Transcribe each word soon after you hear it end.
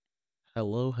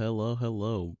Hello, hello,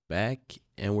 hello. Back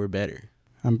and we're better.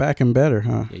 I'm back and better,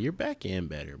 huh? Yeah, you're back and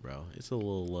better, bro. It's a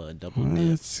little double dip.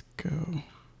 Let's go.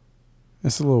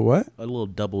 It's a little what? A little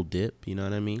double dip, you know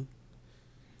what I mean?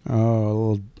 Oh, a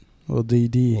little A little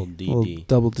DD, a little DD.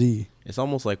 double D. It's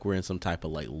almost like we're in some type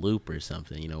of like loop or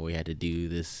something. We had to do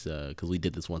this because we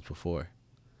did this once before.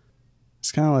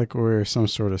 It's kind of like we're some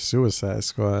sort of Suicide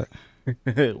Squad.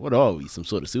 What are we? Some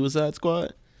sort of suicide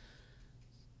squad?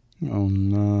 Oh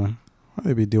no, why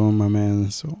they be doing my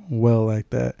man so well like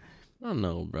that? I don't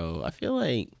know, bro. I feel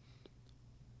like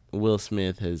Will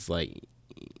Smith has like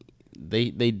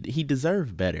he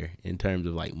deserved better in terms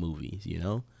of like movies, you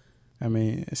know? I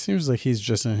mean, it seems like he's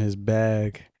just in his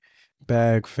bag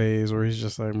phase where he's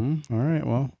just like, all right,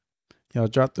 well, y'all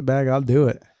drop the bag, I'll do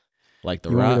it. Like The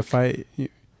You want me to Rock. fight? You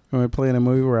want me to play in a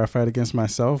movie where I fight against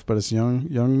myself, but it's young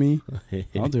me?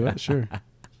 I'll do it, sure.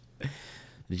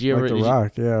 Did you Like ever The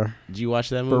Rock, yeah. did you watch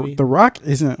that The movie? The Rock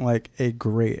isn't like a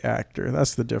great actor.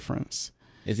 That's the difference.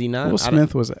 Is he not? Will I don't.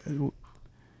 Smith was.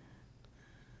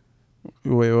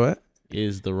 Wait, what?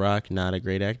 Is The Rock not a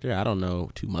great actor? I don't know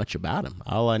too much about him.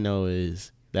 All I know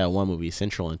is that one movie,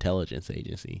 Central Intelligence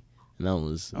Agency, and that one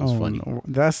was Oh funny. no,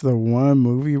 that's the one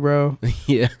movie, bro.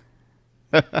 Yeah,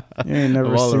 You ain't of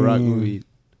never all the Rock seen. movies,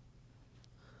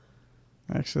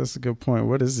 Actually, that's a good point.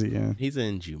 What is he in? he's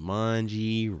in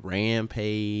Jumanji,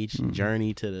 Rampage, Mm,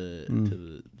 Journey to the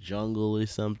mm. Jungle or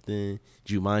something.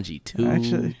 Jumanji 2.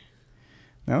 Actually,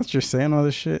 now that you're saying all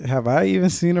this shit, have I even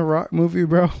seen a Rock movie,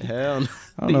 bro? Hell, no.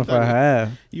 I don't know if I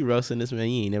have. You roasting this man?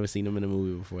 You ain't never seen him in a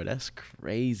movie before. That's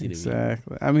crazy to me.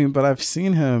 Exactly. I mean, but I've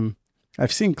seen him.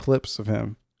 I've seen clips of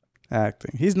him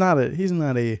acting. He's not a. He's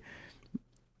not a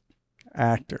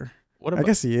actor. What I about?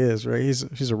 guess he is, right? He's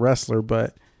a wrestler,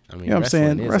 but I mean, you know what I'm wrestling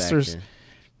saying? is Wrestlers, acting.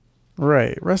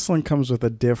 right? Wrestling comes with a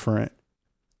different.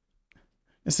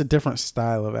 It's a different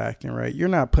style of acting, right? You're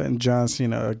not putting John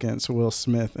Cena against Will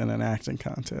Smith in an acting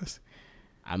contest.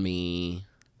 I mean,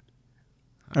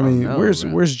 I I don't mean, know, bro.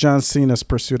 where's John Cena's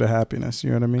pursuit of happiness? You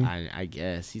know what I mean? I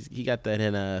guess he got that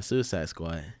in Suicide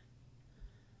Squad.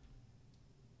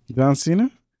 John Cena?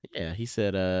 Yeah, he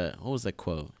said what was that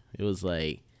quote? It was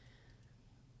like,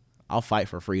 "I'll fight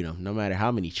for freedom, no matter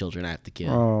how many children I have to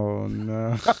kill." Oh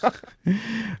no.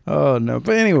 Oh no.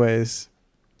 But anyways,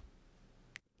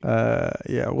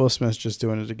 yeah, Will Smith's just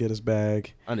doing it to get his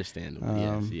bag. Understandable. Yes,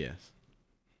 Um, yes.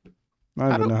 I don't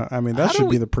How even do know. I mean, that how do should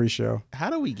be we the pre-show. how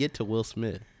do we get to Will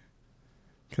Smith?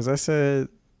 Because I said,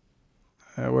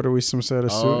 what are we some sort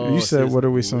of you Oh, said, sis, what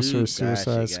are we some sort of Luke. Gotcha,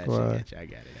 Suicide gotcha, Squad? gotcha. I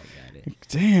got it. I got it.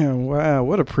 Damn, wow,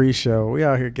 what a pre-show. We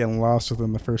out here getting lost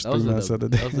within the first three minutes of the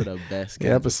Those are day. the best The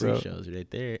kinds of episode. pre-shows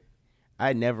right there.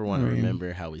 I never I want to mean,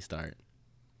 remember how we start.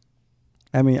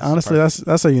 This is honestly, perfect.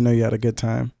 that's how you know you had a good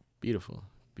time. Beautiful,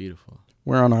 beautiful.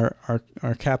 We're on our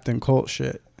Captain Colt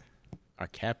shit. Our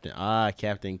captain,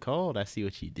 Captain Cold. I see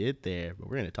what you did there, but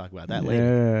we're gonna talk about that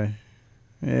later.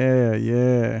 Yeah,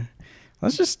 yeah.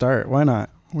 Let's just start. Why not?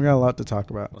 We got a lot to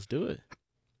talk about. Let's do it.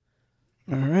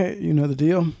 All right, you know the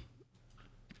deal.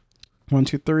 1,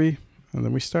 2, 3, and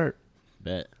then we start.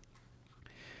 Bet.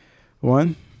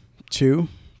 1, 2,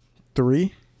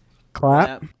 3, clap.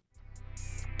 Clap.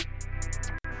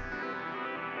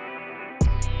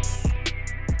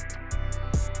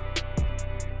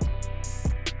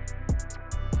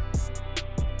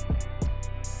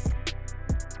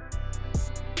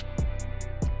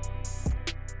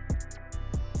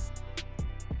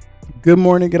 Good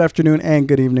morning, good afternoon, and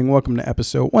good evening. Welcome to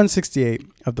episode 168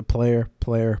 of the Player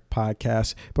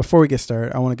Podcast. Before we get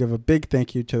started, I want to give a big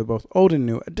thank you to the both old and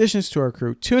new additions to our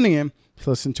crew tuning in to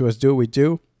listen to us do what we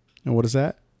do. And what is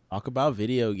that? Talk about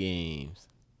video games.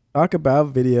 Talk about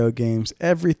video games.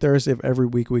 Every Thursday of every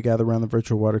week, we gather around the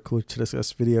virtual water cooler to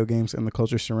discuss video games and the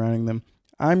culture surrounding them.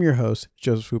 I'm your host,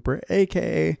 Joseph Hooper,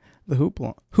 a.k.a. the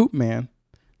Hoop Man,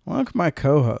 along with my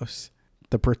co-host,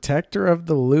 the protector of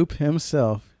the loop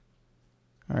himself,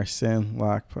 Arsene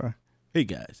Lakpa. Hey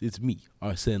guys, it's me,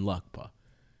 Arsene Lakpa.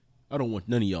 I don't want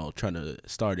none of y'all trying to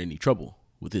start any trouble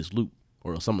with this loop,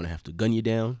 or else I'm gonna have to gun you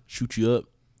down, shoot you up,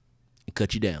 and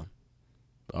cut you down.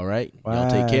 All right,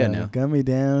 y'all take care now. Gun me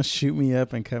down, shoot me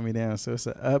up, and cut me down. So it's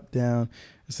a up, down.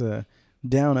 It's a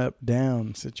down, up,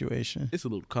 down situation. It's a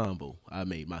little combo I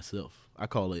made myself. I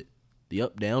call it the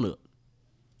up, down, up.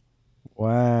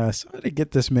 Wow. Somebody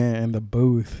get this man in the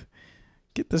booth.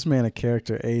 Get this man a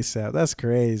character ASAP. That's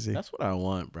crazy. That's what I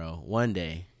want, bro. One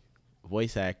day,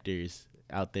 voice actors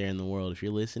out there in the world, if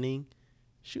you're listening,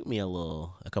 shoot me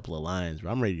a couple of lines,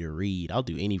 bro. I'm ready to read. I'll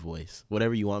do any voice,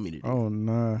 whatever you want me to do. Oh,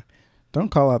 nah. Don't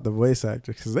call out the voice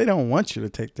actors because they don't want you to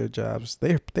take their jobs.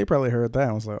 They probably heard that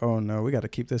and was like, oh no, we got to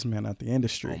keep this man out the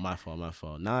industry. Oh, my fault.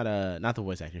 Not the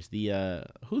voice actors. The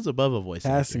who's above a voice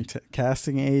casting actor?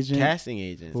 casting agent, Casting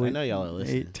agents. I know y'all are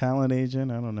listening. Talent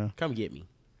agent. I don't know. Come get me.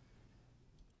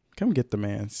 Come get the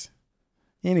mans.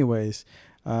 Anyways,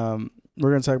 we're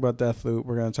gonna talk about Deathloop.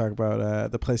 We're gonna talk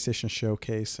about the PlayStation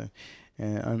Showcase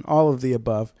and all of the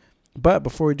above. But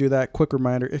before we do that, quick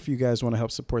reminder, if you guys want to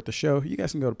help support the show, you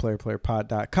guys can go to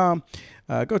playerplayerpod.com,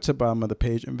 go to the bottom of the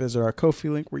page and visit our Ko-fi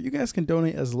link where you guys can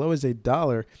donate as low as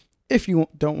 $1. If you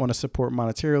don't want to support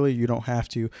monetarily, you don't have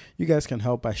to. You guys can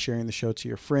help by sharing the show to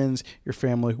your friends, your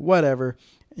family, whatever.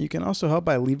 You can also help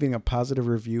by leaving a positive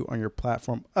review on your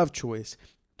platform of choice.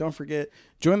 Don't forget,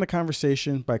 join the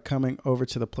conversation by coming over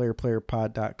to the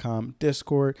playerplayerpod.com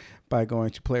Discord by going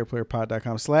to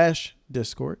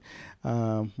playerplayerpod.com/Discord,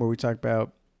 where we talk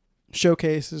about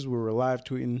showcases. We were live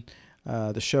tweeting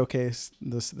the showcase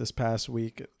this past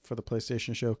week for the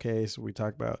PlayStation Showcase. We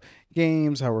talk about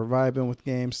games, how we're vibing with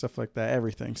games, stuff like that,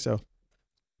 everything. So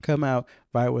come out,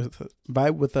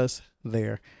 vibe with us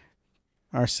there.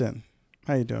 Arsene,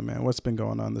 how you doing, man? What's been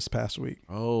going on this past week?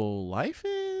 Oh, life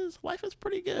is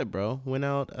pretty good, bro. Went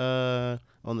out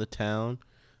on the town.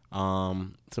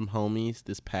 Some homies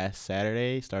this past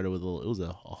Saturday. Started with it was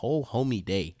a whole homie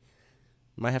day.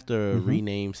 Might have to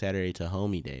rename Saturday to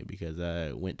homie day because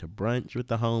I went to brunch with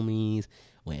the homies,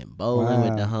 went bowling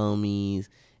with the homies,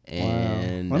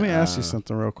 and let me ask you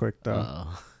something real quick though.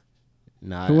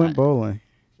 Who went bowling?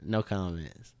 No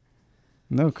comments.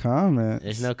 No comment.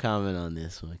 There's no comment on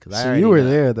this one because you were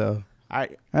there though. I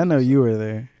know you were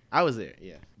there. I was there,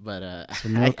 yeah, but so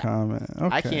no comment.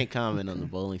 Okay. I can't comment on the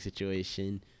bowling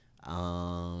situation.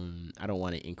 I don't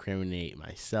want to incriminate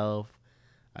myself.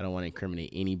 I don't want to incriminate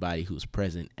anybody who's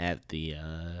present at the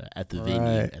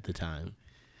venue at the time.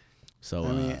 So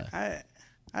I mean,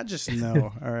 I just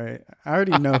know. All right, I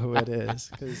already know who it is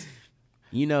because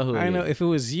you know who. I know if it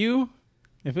was you,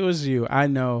 I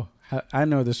know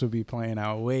this would be playing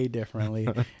out way differently.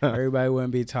 Everybody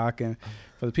wouldn't be talking.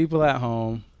 For the people at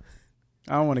home,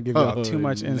 I don't want to give y'all too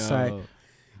much insight.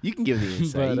 You can give the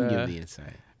insight. You can give the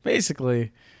insight.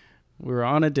 Basically, we were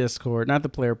on a Discord, not the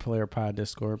Player Pod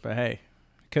Discord, but hey,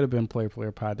 it could have been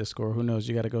Player Pod Discord. Who knows?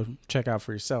 You got to go check out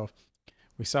for yourself.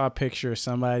 We saw a picture of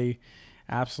somebody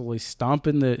absolutely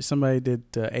stomping somebody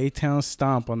did the A-Town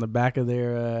stomp on the back of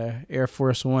their Air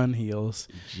Force One heels.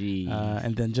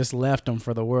 And then just left them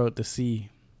for the world to see.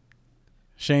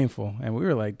 Shameful. And we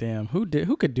were like, damn, who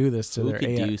could do this to their AF1s?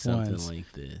 Who could do something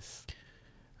like this?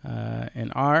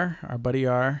 And our buddy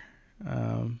R,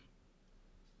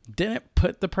 didn't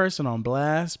put the person on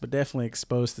blast, but definitely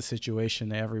exposed the situation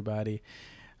to everybody.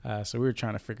 So we were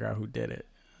trying to figure out who did it.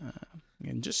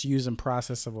 And just using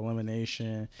process of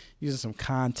elimination, using some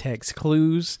context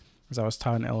clues, as I was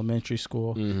taught in elementary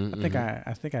school.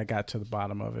 I think I got to the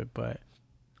bottom of it, but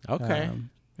okay.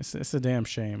 It's a damn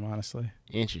shame, honestly.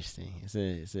 Interesting.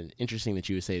 It's interesting that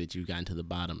you would say that you gotten to the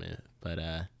bottom of it, but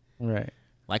right.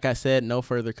 Like I said, no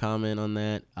further comment on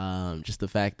that. Just the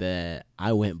fact that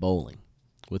I went bowling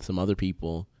with some other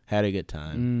people, had a good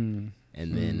time,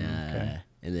 and then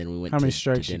we went. How many to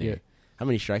strikes dinner. you get? How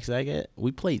many strikes did I get?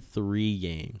 We played 3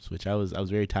 games, which I was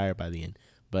very tired by the end.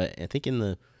 But I think in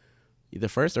the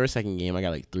first or second game, I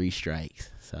got like 3 strikes.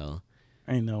 So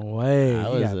ain't no way.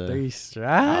 You got 3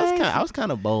 strikes. I was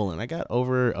kind of bowling. I got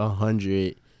over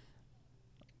 100.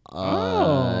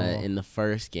 In the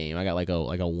first game, I got like a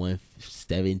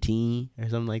 117 or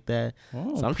something like that.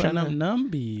 Oh, so I'm trying to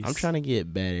numbies. I'm trying to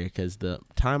get better because the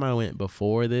time I went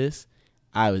before this,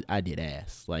 I did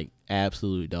ass, like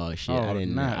absolute dog shit. Oh, I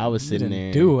didn't. I was sitting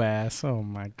there do ass. Oh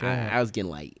my god. I was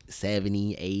getting like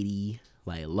 70, 80,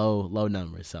 like low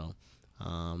numbers. So,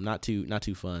 not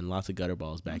too fun. Lots of gutter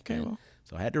balls back then. Well,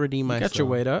 so I had to redeem myself. Got your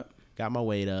weight up. Got my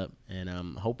weight up, and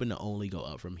I'm hoping to only go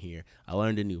up from here. I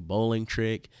learned a new bowling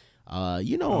trick. On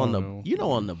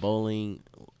the bowling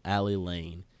alley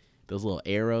lane, those little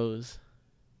arrows.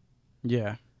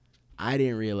 Yeah. I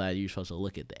didn't realize you were supposed to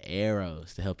look at the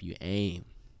arrows to help you aim.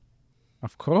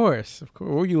 Of course. What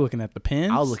were you looking at? The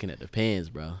pins? I was looking at the pins,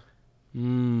 bro.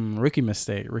 Rookie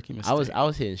mistake. I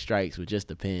was hitting strikes with just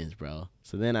the pins, bro.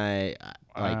 So then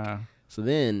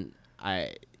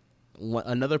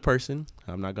another person,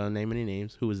 I'm not gonna name any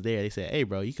names, who was there, they said, hey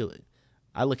bro,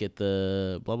 I look at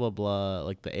the blah blah blah,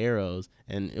 like the arrows,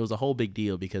 and it was a whole big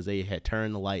deal because they had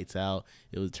turned the lights out.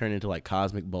 It was turned into like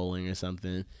cosmic bowling or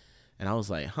something. And I was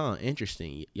like,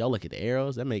 interesting. Y'all look at the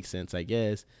arrows? That makes sense, I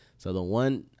guess. So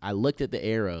I looked at the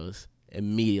arrows,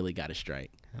 immediately got a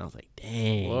strike. And I was like,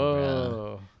 dang,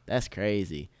 bro, that's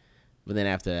crazy. But then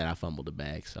after that, I fumbled the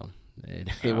bag, so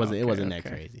It wasn't that okay.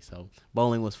 crazy. So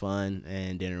bowling was fun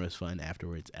and dinner was fun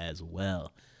afterwards as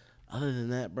well. Other than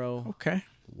that, bro, Okay.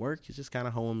 work is just kind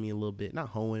of hoeing me a little bit. Not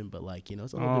hoeing, but like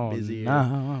it's a little bit Oh busier. no.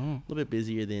 A little bit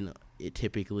busier than it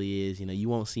typically is. You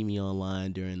won't see me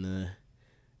online during the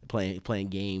playing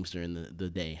games during the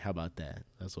day. How about that?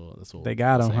 That's what They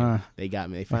got we'll him, say. huh? They got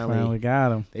me. They finally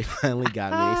got him. They finally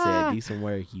got me. They said, "Do some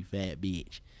work, you fat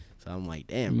bitch." So I'm like,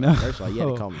 "Damn, bro." No. First of all, you had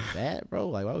to call me fat, bro.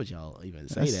 Like, why would y'all even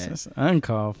say that? That's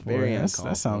uncalled for. Very That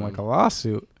uncalled sounds for. like a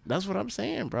lawsuit. That's what I'm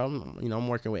saying, bro. I'm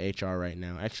working with HR right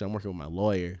now. Actually, I'm working with my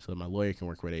lawyer, so my lawyer can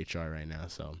work with HR right now.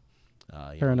 So,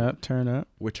 Turn up.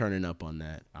 we're turning up on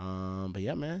that. But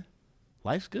yeah, man,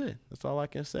 life's good. That's all I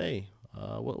can say.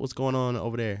 What's going on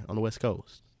over there on the West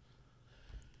Coast?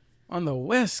 On the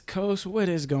West Coast, what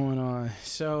is going on?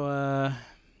 So,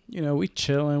 we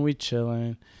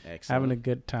chilling, Excellent. having a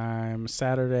good time.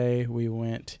 Saturday, we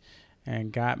went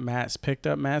and picked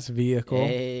up Matt's vehicle.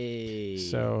 Hey.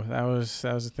 So that was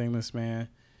the thing. This man,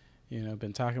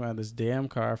 been talking about this damn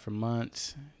car for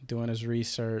months, doing his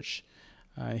research.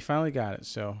 He finally got it.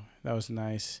 So that was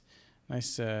nice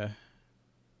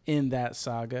in that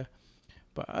saga.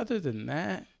 But other than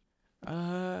that,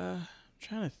 I'm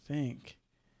trying to think.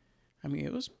 I mean,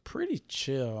 it was pretty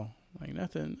chill. Like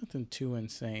nothing too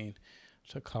insane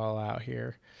to call out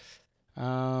here.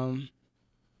 But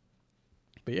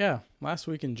yeah, last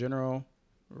week in general,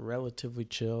 relatively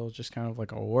chill. Just kind of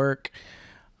like a work,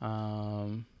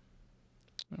 playing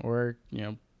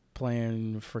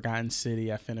Forgotten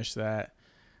City. I finished that.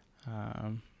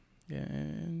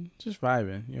 And just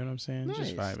vibing. You know what I'm saying? Nice,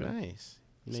 just vibing. Nice.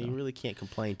 You really can't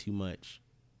complain too much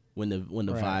when the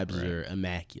Right, vibes are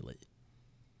immaculate.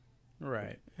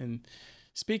 Right. And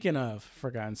speaking of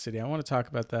Forgotten City, I want to talk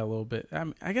about that a little bit.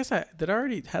 I guess had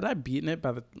I beaten it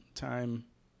by the time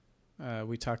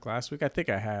we talked last week? I think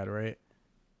I had, right?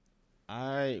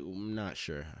 I'm not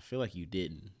sure. I feel like you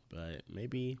didn't, but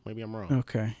maybe I'm wrong.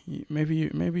 Okay.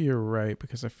 Maybe you're right,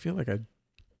 because I feel like I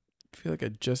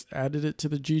just added it to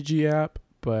the GG app,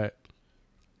 but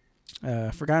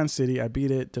Forgotten City, I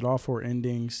beat it, did all 4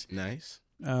 endings. Nice.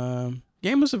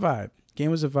 Game was a vibe.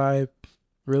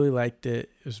 Really liked it.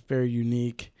 It was very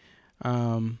unique.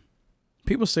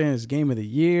 People saying it's game of the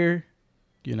year.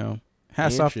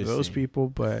 Hats off to those people,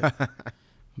 but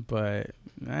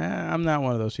I'm not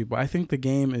one of those people. I think the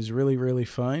game is really, really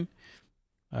fun.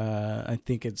 I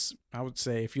would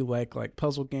say if you like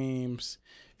puzzle games,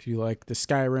 if you like the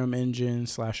Skyrim engine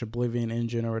 / Oblivion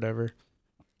engine or whatever,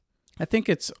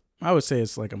 I would say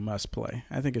it's like a must play.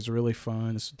 I think it's really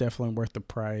fun. It's definitely worth the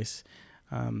price.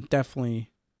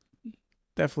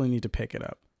 Definitely need to pick it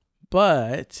up.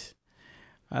 But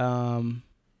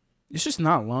it's just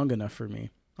not long enough for me.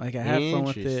 Like, I had fun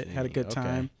with it, had a good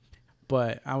time,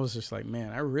 but I was just like,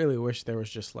 man, I really wish there was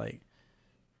just like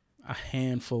a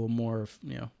handful more of,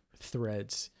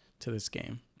 threads to this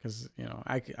game, because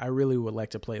I really would like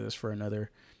to play this for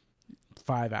another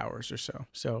 5 hours or so.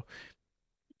 So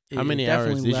how many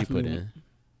hours did you put in?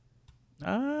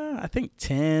 I think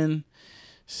 10.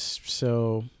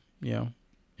 So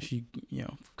if you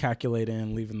calculate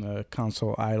in leaving the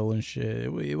console idle and shit,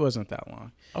 it wasn't that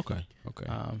long. Okay.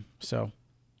 So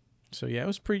yeah, it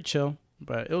was pretty chill,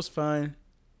 but it was fun.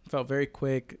 Felt very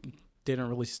quick. Didn't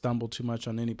really stumble too much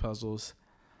on any puzzles.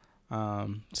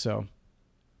 So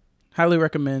highly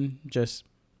recommend. Just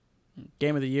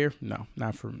game of the year? No,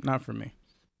 not for me.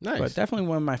 Nice. But definitely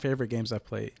one of my favorite games I've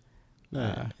played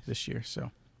this year.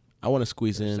 So I want to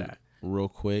squeeze in that real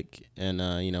quick, and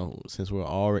since we're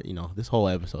already, this whole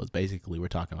episode is basically we're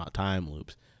talking about time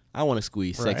loops. I want to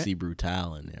squeeze Sexy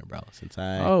Brutale in there, bro. Since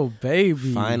I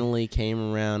finally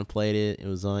came around and played it. It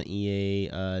was on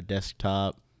EA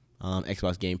desktop,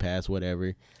 Xbox Game Pass,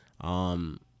 whatever.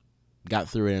 Got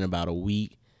through it in about a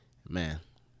week. Man,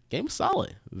 game was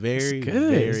solid.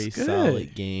 Very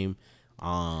solid game.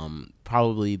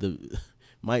 Probably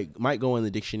might go in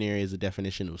the dictionary as a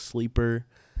definition of sleeper.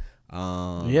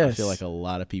 Yes. I feel like a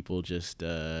lot of people just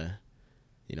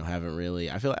haven't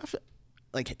really. I feel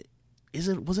like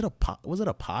was it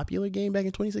a popular game back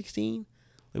in 2016?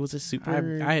 Like, was it super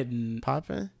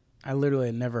popping? I literally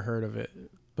had never heard of it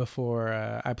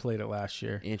before I played it last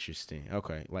year. Interesting.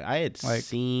 Okay. Like, I had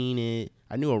seen it.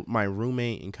 I knew my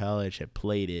roommate in college had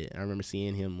played it. I remember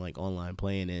seeing him like online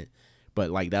playing it, but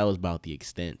like that was about the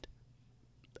extent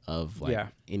of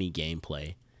any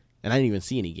gameplay. And I didn't even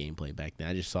see any gameplay back then.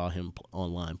 I just saw him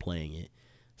online playing it.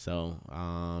 So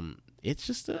it's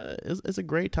just it's a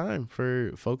great time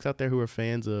for folks out there who are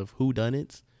fans of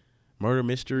whodunits, murder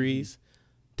mysteries,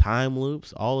 time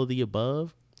loops, all of the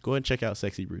above. Go ahead and check out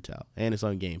Sexy Brutale. And it's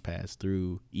on Game Pass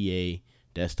through EA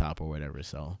desktop or whatever.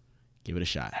 So Give it a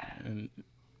shot. And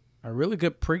a really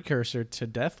good precursor to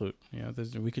Deathloop.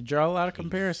 We could draw a lot of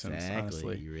comparisons. Exactly.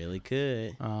 Honestly, You really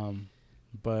could.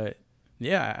 But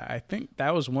yeah, I think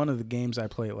that was one of the games I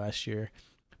played last year.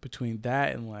 Between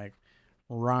that and like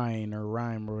Rime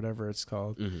or whatever it's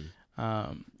called.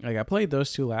 Like I played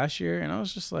those two last year, and I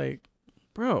was just like,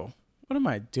 bro, what am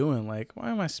I doing? Like, why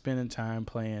am I spending time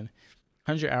playing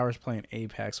 100 hours playing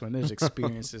Apex when there's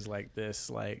experiences like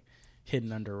this, like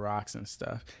hidden under rocks and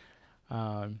stuff?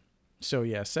 So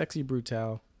yeah, Sexy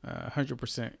Brutale,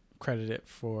 100% credited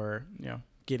for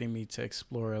getting me to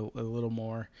explore a little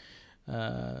more,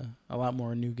 a lot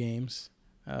more new games,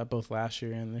 both last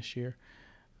year and this year.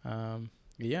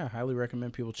 Yeah, highly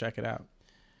recommend people check it out.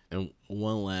 And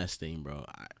one last thing, bro,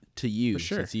 to you,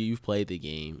 since you've played the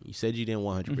game, you said you didn't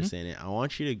 100% it. I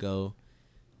want you to go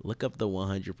look up the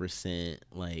 100%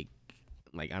 like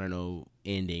I don't know,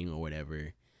 ending or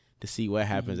whatever, to see what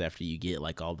happens after you get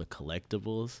like all the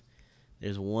collectibles.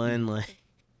 There's one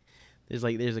there's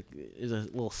a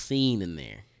little scene in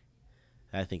there.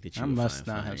 I think that you I must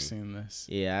not funny. have seen this.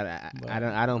 Yeah,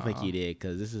 I don't think you did,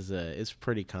 because this is it's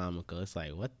pretty comical. It's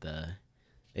like, what the?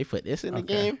 They put this in the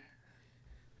game?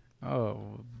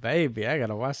 Oh baby, I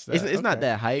gotta watch that. It's not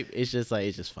that hype. It's just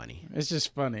funny. It's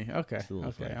just funny. Okay,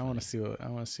 funny. I want to see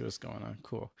what's going on.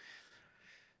 Cool.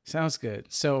 Sounds good.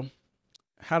 So,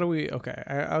 how do we? Okay,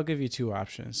 I'll give you two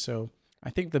options. So,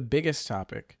 I think the biggest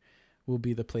topic will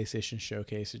be the PlayStation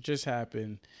Showcase. It just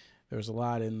happened. There's a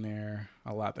lot in there,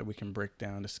 a lot that we can break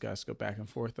down, discuss, go back and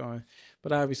forth on.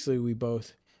 But obviously, we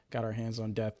both got our hands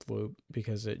on Deathloop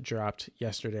because it dropped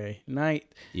yesterday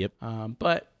night. Yep.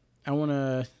 But I want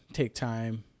to take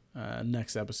time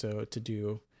next episode to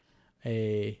do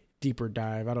a deeper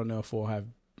dive. I don't know if we'll have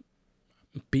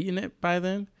beaten it by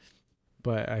then,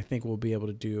 but I think we'll be able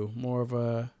to do more of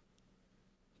a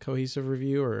cohesive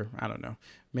review, or I don't know,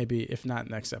 maybe if not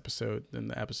next episode, then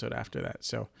the episode after that.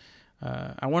 So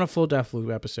I want a full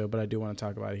Deathloop episode, but I do want to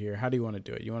talk about it here. How do you want to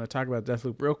do it? You want to talk about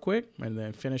Deathloop real quick and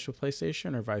then finish with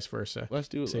PlayStation, or vice versa? Let's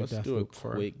do a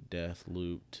quick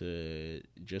Deathloop to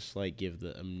just like give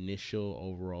the initial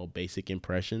overall basic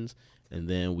impressions, and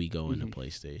then we go into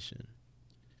PlayStation.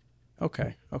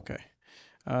 Okay.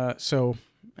 So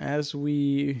as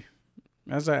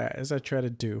I try to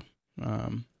do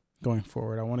going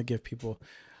forward, I want to give people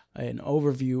an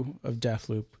overview of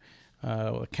Deathloop.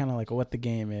 Kind of like what the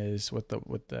game is, what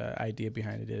the idea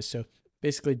behind it is. So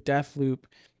basically, Deathloop,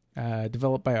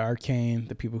 developed by Arcane,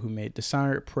 the people who made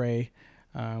Dishonored, Prey,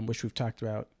 which we've talked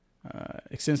about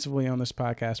extensively on this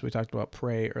podcast. We talked about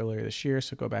Prey earlier this year,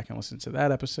 so go back and listen to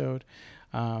that episode.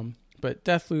 But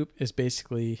Deathloop is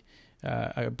basically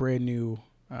a brand new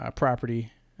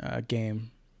property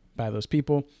game by those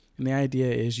people, and the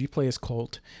idea is you play as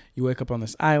Colt. You wake up on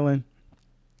this island,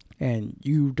 and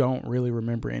you don't really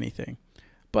remember anything.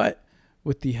 But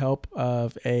with the help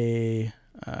of a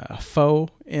foe,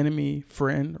 enemy,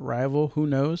 friend, rival, who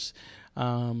knows,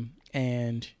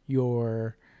 and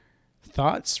your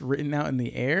thoughts written out in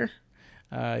the air,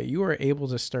 you are able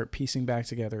to start piecing back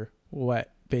together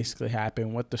what basically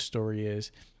happened, what the story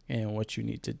is, and what you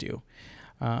need to do.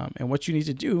 And what you need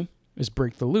to do is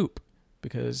break the loop,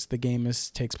 because the game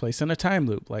takes place in a time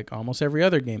loop, like almost every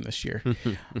other game this year.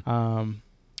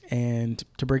 And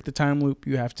to break the time loop,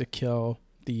 you have to kill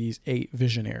these 8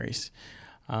 visionaries.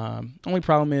 Only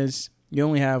problem is you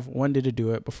only have one day to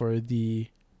do it before the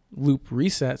loop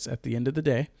resets at the end of the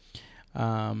day.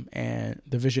 And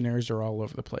the visionaries are all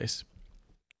over the place.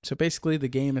 So basically, the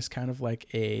game is kind of like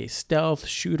a stealth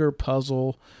shooter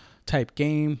puzzle type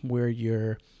game where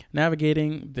you're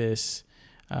navigating this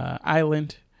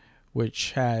island,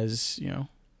 which has,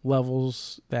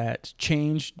 levels that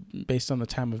change based on the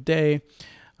time of day.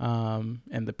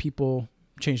 And the people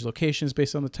change locations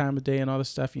based on the time of day and all this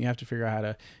stuff. And you have to figure out how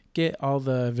to get all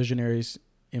the visionaries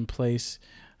in place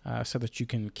so that you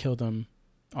can kill them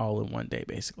all in one day,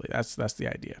 basically. That's the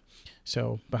idea.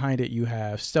 So behind it, you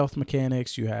have stealth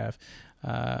mechanics. You have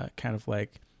kind of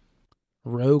like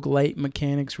roguelite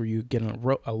mechanics where you get a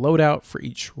loadout for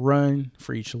each run,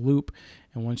 for each loop.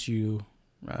 And once you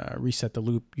reset the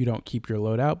loop, you don't keep your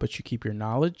loadout, but you keep your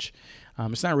knowledge.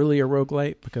 It's not really a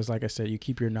roguelite because, like I said, you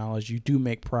keep your knowledge. You do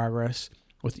make progress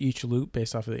with each loop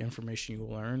based off of the information you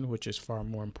learn, which is far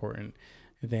more important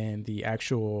than the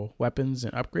actual weapons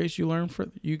and upgrades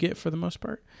you get for the most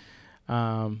part.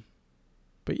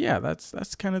 But yeah,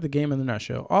 that's kind of the game in a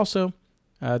nutshell. Also,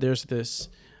 there's this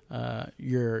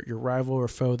your rival or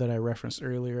foe that I referenced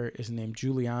earlier is named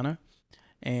Juliana,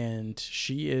 and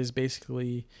she is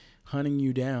basically hunting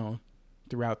you down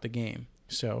throughout the game.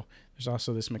 So There's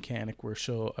also this mechanic where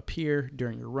she'll appear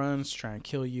during your runs, try and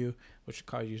kill you, which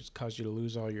will cause you to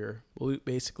lose all your loot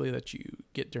basically that you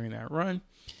get during that run.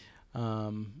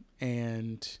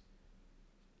 And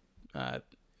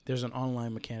there's an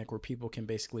online mechanic where people can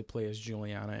basically play as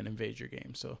Juliana and invade your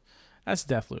game. So that's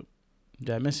Deathloop.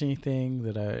 Did I miss anything?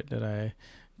 Did I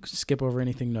skip over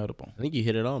anything notable? I think you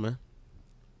hit it all, man.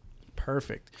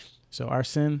 Perfect. So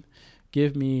Arsene,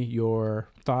 give me your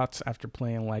thoughts after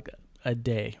playing like a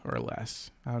day or less.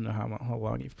 I don't know how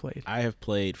long you've played. I have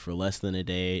played for less than a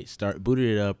day.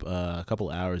 Booted it up a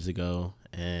couple hours ago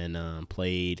and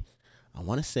played. I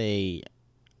want to say,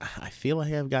 I feel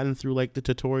like I've gotten through like the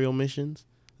tutorial missions.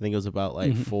 I think it was about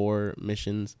like 4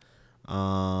 missions that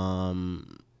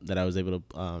I was able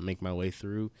to make my way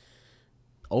through.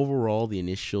 Overall, the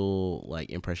initial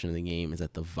like impression of the game is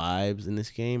that the vibes in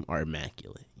this game are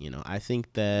immaculate. You know, I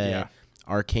think that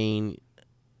Arcane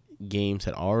games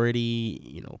had already,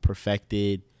 you know,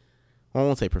 perfected. Well, I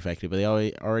won't say perfected, but they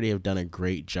already have done a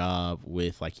great job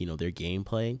with like, you know, their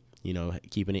gameplay. You know,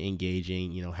 keeping it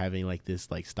engaging. You know, having like this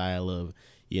like style of,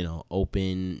 you know,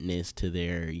 openness to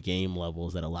their game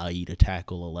levels that allow you to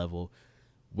tackle a level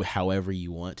however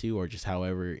you want to, or just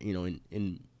however, you know,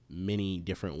 in many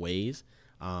different ways.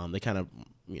 They kind of,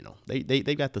 you know,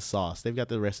 they've got the sauce, they've got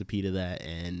the recipe to that,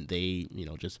 and they, you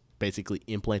know, just basically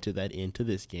implanted that into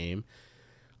this game.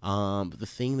 But the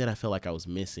thing that I felt like I was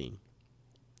missing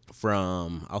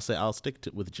from, I'll stick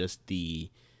with just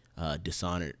the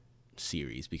Dishonored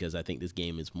series, because I think this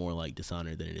game is more like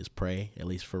Dishonored than it is Prey, at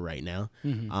least for right now.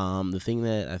 The thing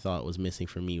that I thought was missing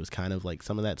for me was kind of like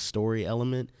some of that story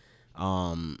element.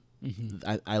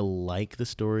 I like the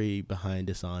story behind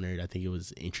Dishonored. I think it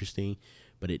was interesting,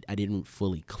 but I didn't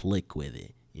fully click with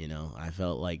it. You know, I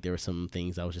felt like there were some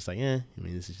things I was just like, I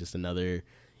mean, this is just another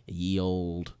ye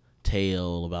old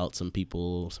tale about some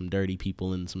dirty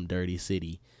people in some dirty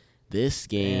city. This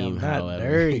game, however,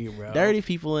 dirty, bro. Dirty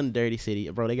people in dirty city,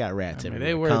 bro. They got rats everywhere.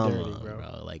 They were dirty,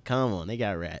 bro. Like, come on, they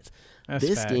got rats. That's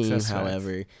this facts. game, That's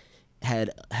however,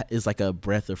 is like a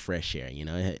breath of fresh air. You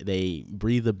know, they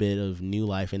breathe a bit of new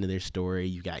life into their story.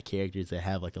 You got characters that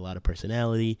have like a lot of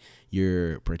personality.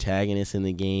 Your protagonist in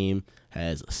the game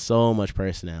has so much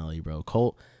personality, bro.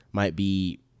 Colt might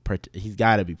be he's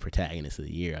got to be protagonist of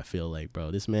the year. I feel like,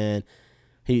 bro, this man,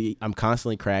 I'm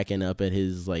constantly cracking up at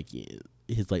his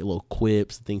little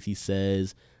quips, things he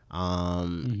says,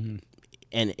 and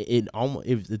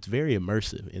it's very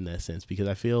immersive in that sense, because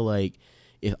I feel like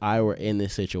if I were in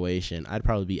this situation, I'd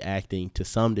probably be acting to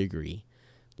some degree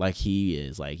like he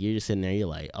is. Like, you're just sitting there, you're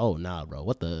like, oh nah, bro,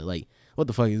 what the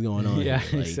fuck is going on? Yeah,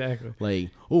 here? Like, exactly.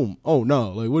 Like, oh no,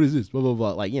 like, what is this? Blah blah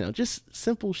blah. Like, you know, just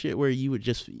simple shit where you would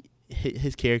just,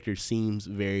 his character seems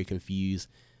very confused,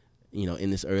 you know, in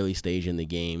this early stage in the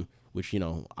game, which, you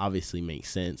know, obviously makes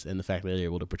sense. And the fact that they're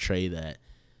able to portray that,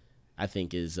 I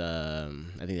think I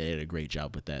think they did a great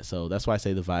job with that. So that's why I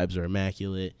say the vibes are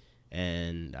immaculate.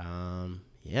 And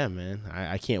yeah, man,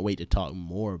 I can't wait to talk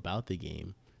more about the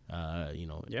game, you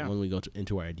know, when we go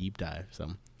into our deep dive.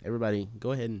 So everybody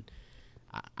go ahead and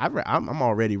I'm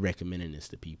already recommending this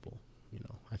to people. You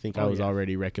know, I think I was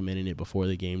already recommending it before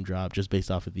the game dropped, just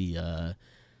based off of the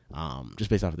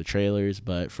trailers.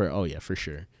 But for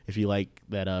sure, if you like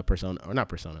that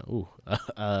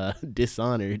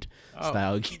Dishonored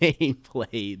style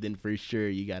gameplay, then for sure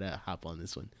you gotta hop on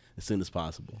this one as soon as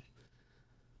possible.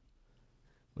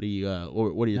 What are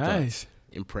your thoughts,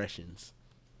 impressions?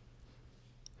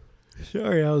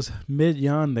 Sorry, I was mid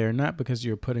yawn there, not because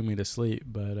you were putting me to sleep,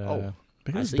 but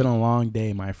because it's been a long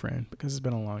day, my friend. Because it's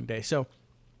been a long day. So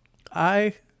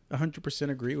I 100%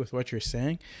 agree with what you're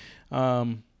saying.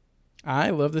 I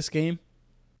love this game,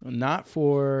 not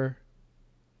for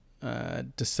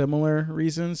dissimilar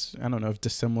reasons. I don't know if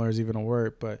dissimilar is even a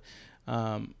word, but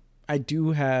I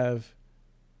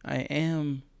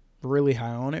am really high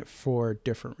on it for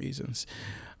different reasons.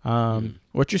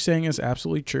 What you're saying is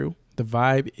absolutely true. The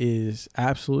vibe is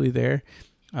absolutely there.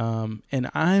 And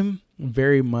I'm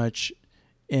very much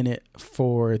in it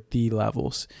for the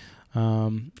levels.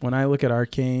 When I look at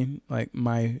Arcane, like,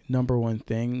 my number one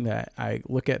thing that I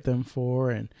look at them for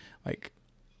and like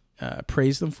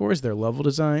praise them for is their level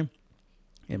design.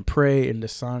 In Prey and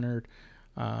Dishonored,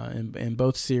 in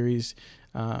both series,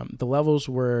 the levels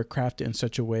were crafted in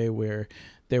such a way where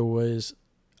there was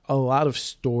a lot of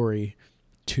story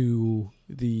to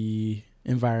the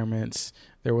environments.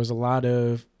 There was a lot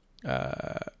of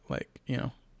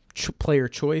player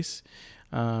choice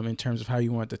in terms of how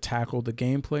you want to tackle the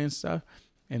gameplay and stuff.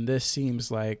 And this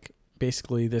seems like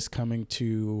basically this coming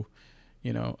to,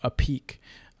 you know, a peak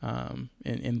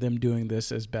in them doing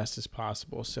this as best as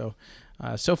possible. So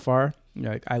so far,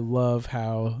 Like, I love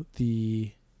how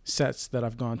the sets that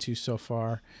I've gone to so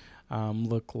far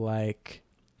look like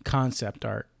concept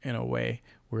art in a way,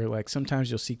 where like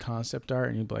sometimes you'll see concept art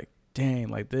and you'll be like, dang,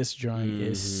 like this drawing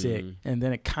is sick. And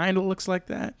then it kind of looks like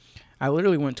that. I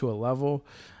literally went to a level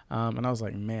and I was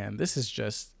like, man, this is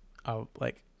just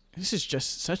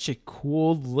such a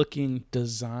cool looking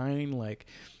design. Like,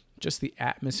 just the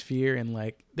atmosphere, and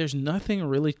like there's nothing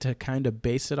really to kind of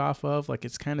base it off of. Like,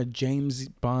 it's kind of James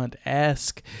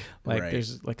Bond-esque. Like, Right.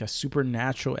 there's like a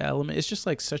supernatural element. It's just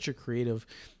like such a creative,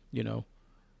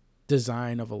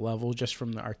 design of a level just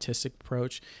from the artistic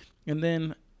approach. And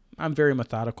then I'm very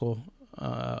methodical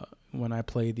when I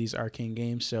play these arcane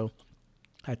games, so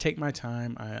I take my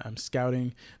time. I'm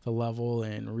scouting the level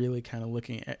and really kind of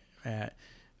looking at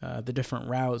the different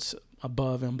routes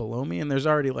above and below me. And there's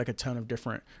already like a ton of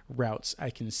different routes I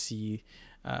can see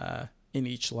in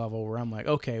each level, where I'm like,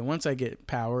 okay, once I get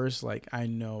powers, like I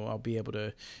know I'll be able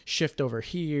to shift over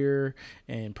here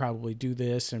and probably do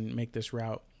this and make this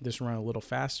run a little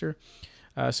faster.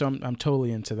 So I'm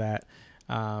totally into that.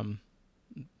 Like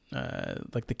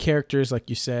the characters, like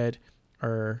you said,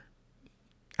 are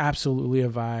absolutely a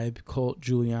vibe. Colt,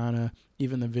 Juliana,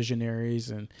 even the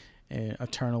Visionaries and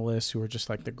Eternalists, who are just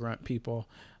like the grunt people.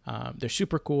 They're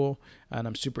super cool, and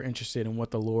I'm super interested in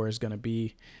what the lore is going to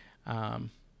be.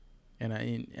 I'm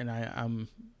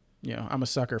a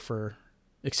sucker for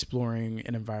exploring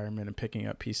an environment and picking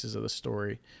up pieces of the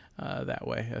story that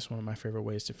way. That's one of my favorite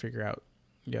ways to figure out,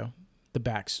 the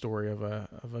backstory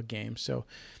of a game. So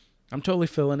I'm totally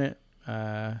feeling it.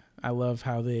 I love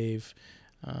how they've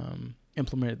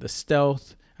implemented the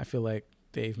stealth. I feel like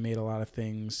they've made a lot of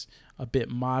things a bit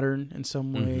modern in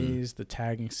some ways. The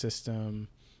tagging system,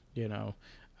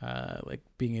 like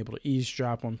being able to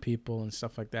eavesdrop on people and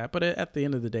stuff like that. But at the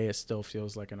end of the day, it still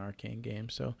feels like an arcane game.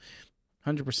 So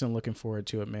 100% looking forward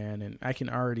to it, man. And I can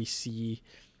already see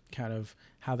kind of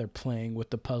how they're playing with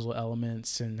the puzzle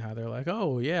elements and how they're like,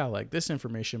 oh yeah, like this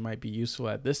information might be useful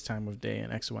at this time of day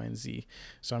in X, Y, and Z.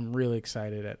 So I'm really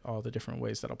excited at all the different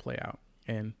ways that'll play out.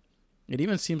 And it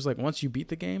even seems like once you beat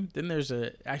the game, then there's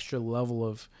an extra level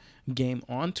of game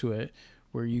onto it,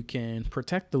 where you can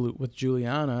protect the loot with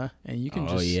Juliana, and you can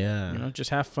just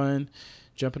have fun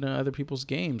jumping into other people's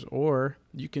games. Or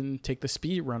you can take the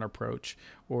speed run approach,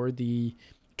 or the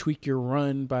tweak your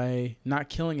run by not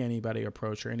killing anybody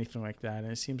approach, or anything like that.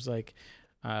 And it seems like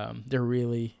they're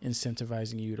really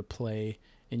incentivizing you to play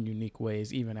in unique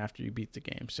ways even after you beat the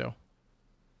game. So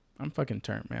I'm fucking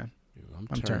turned, man. I'm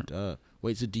turned up.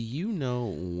 Wait, so do you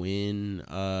know when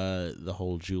the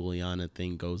whole Juliana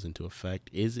thing goes into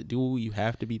effect? Do you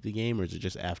have to beat the game, or is it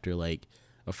just after like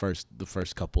the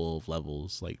first couple of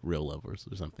levels, like real levels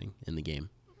or something in the game?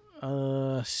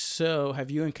 So have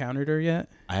you encountered her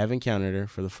yet? I have encountered her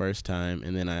for the first time,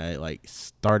 and then I like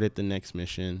started the next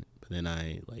mission, but then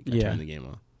I turned the game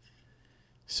off.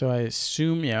 So I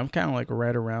assume, I'm kind of like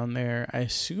right around there. I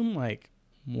assume like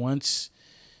once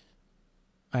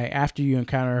after you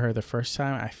encounter her the first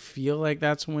time, I feel like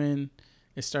that's when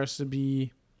it starts to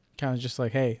be kind of just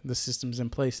like, hey, the system's in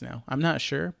place now. I'm not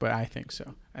sure, but I think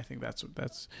so. I think that's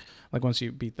like once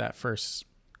you beat that first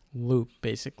loop,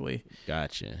 basically.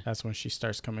 Gotcha. That's when she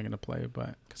starts coming into play.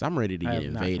 But because I'm ready to get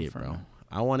invaded, bro.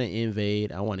 I want to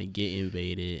invade. I want to get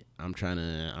invaded. I'm trying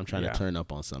to turn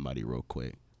up on somebody real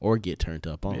quick, or get turned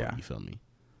up on. You feel me?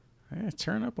 Yeah,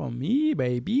 turn up on me,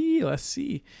 baby. Let's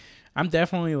see. I'm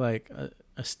definitely like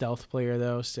a stealth player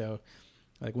though, so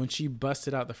like when she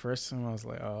busted out the first time, I was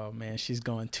like, oh man, she's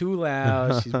going too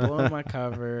loud, she's blowing my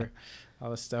cover,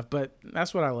 all this stuff. But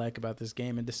that's what I like about this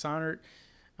game. And Dishonored,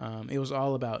 it was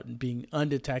all about being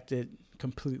undetected,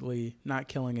 completely not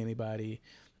killing anybody,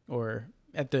 or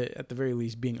at the very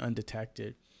least being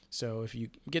undetected. So if you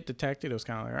get detected, it was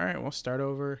kind of like, all right, well, start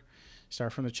over,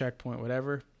 start from the checkpoint,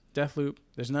 whatever. Deathloop,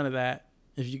 there's none of that.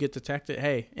 If you get detected,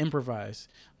 hey, improvise.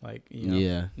 Like,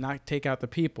 not take out the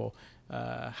people.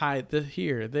 Hide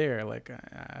here, there. Like,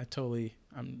 I'm totally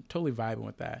vibing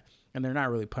with that. And they're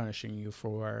not really punishing you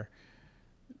for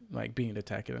like being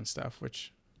detected and stuff,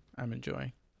 which I'm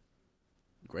enjoying.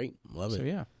 Great, love it. So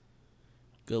yeah,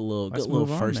 good little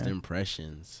first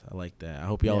impressions. I like that. I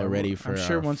hope y'all are ready for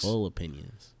our full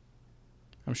opinions.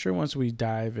 I'm sure once we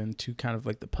dive into kind of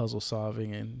like the puzzle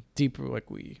solving and deeper,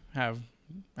 like we have,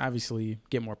 obviously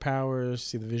get more powers,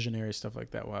 see the Visionary, stuff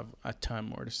like that, we'll have a ton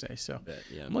more to say. So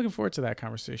I'm looking forward to that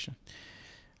conversation.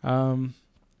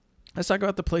 Let's talk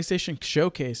about the PlayStation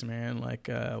Showcase, man. Like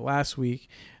last week,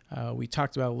 we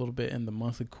talked about a little bit in the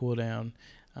monthly cooldown.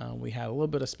 We had a little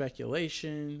bit of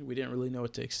speculation. We didn't really know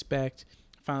what to expect.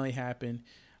 Finally happened.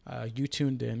 You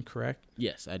tuned in, correct?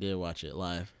 Yes, I did watch it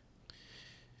live.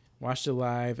 Watched it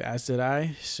live, as did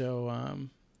I. So,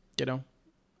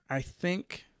 I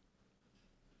think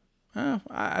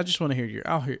I just want to hear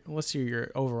let's hear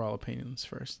your overall opinions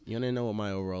first. You want to know what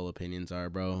my overall opinions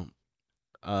are, bro?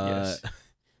 Yes.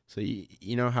 So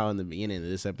you know how in the beginning of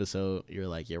this episode you're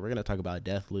like, yeah, we're gonna talk about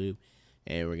Deathloop,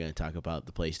 and we're gonna talk about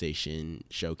the PlayStation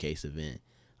Showcase event.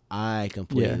 I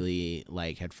completely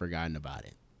had forgotten about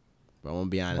it. But I'm gonna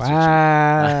be honest with you.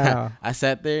 Wow. I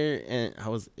sat there and I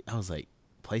was like,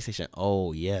 PlayStation.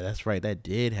 Oh yeah, that's right. That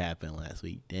did happen last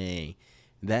week. Dang,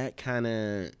 that kind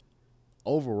of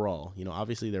overall.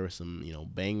 Obviously there were some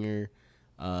banger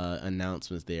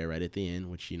announcements there right at the end,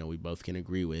 which we both can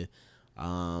agree with.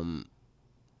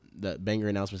 The banger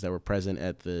announcements that were present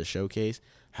at the showcase.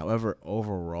 However,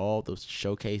 overall, the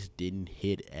showcase didn't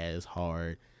hit as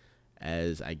hard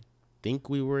as I think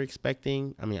we were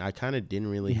expecting. I mean, I kind of didn't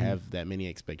really have that many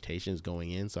expectations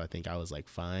going in, so I think I was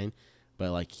fine.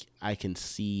 But I can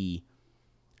see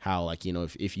how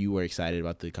if you were excited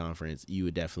about the conference, you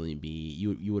would definitely be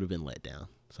you would have been let down.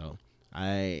 So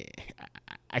I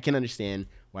can understand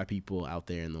why people out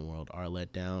there in the world are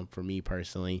let down. For me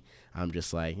personally, I'm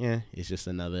just it's just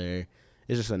another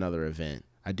event.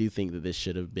 I do think that this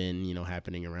should have been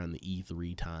happening around the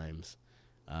E3 times.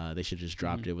 They should have just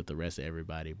dropped it with the rest of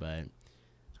everybody. But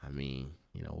I mean,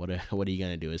 what are you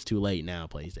gonna do? It's too late now,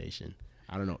 PlayStation.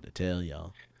 I don't know what to tell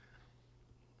y'all.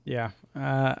 Yeah.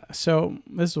 So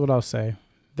this is what I'll say.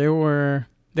 There were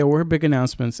big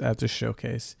announcements at the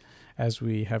showcase, as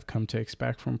we have come to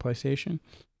expect from PlayStation.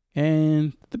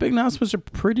 And the big announcements are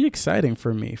pretty exciting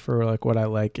for me, for what I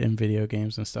like in video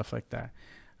games and stuff like that.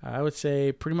 I would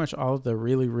say pretty much all of the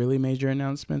really, really major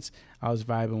announcements I was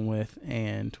vibing with,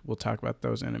 and we'll talk about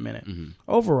those in a minute.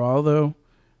 Overall, though,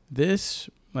 this,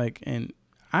 and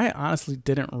I honestly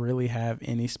didn't really have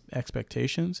any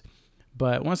expectations.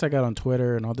 But once I got on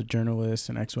Twitter and all the journalists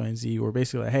and X, Y, and Z were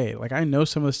basically hey, I know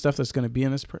some of the stuff that's going to be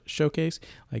in this showcase.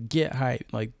 Get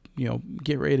hyped.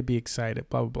 Get ready to be excited,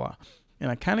 blah, blah, blah. And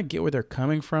I kind of get where they're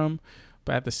coming from.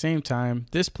 But at the same time,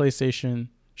 this PlayStation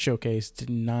showcase did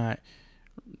not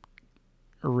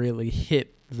really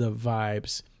hit the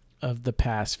vibes of the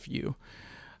past few.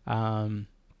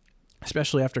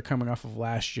 Especially after coming off of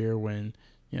last year when,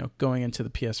 going into the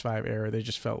PS5 era, they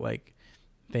just felt like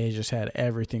they just had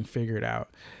everything figured out.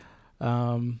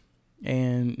 And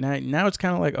now it's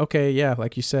kind of okay, yeah,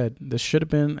 like you said, this should have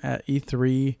been at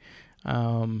E3.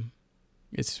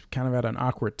 It's kind of at an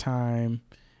awkward time.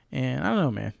 And I don't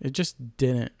know, man. It just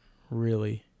didn't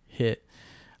really hit.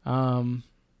 It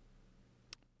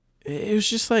was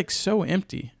just so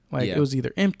empty. It was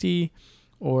either empty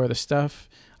or a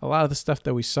lot of the stuff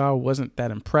that we saw wasn't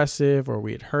that impressive, or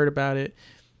we had heard about it.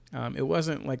 It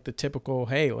wasn't the typical,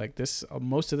 hey, this,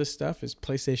 most of this stuff is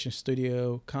PlayStation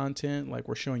Studio content.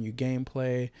 We're showing you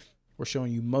gameplay. We're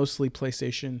showing you mostly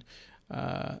PlayStation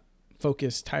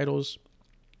focused titles.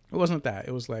 It wasn't that.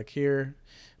 It was here,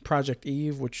 Project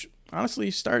Eve, which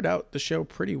honestly started out the show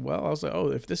pretty well. I was like,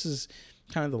 oh, if this is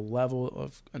kind of the level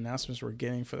of announcements we're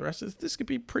getting for the rest of this could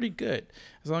be pretty good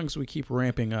as long as we keep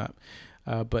ramping up.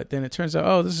 But then it turns out,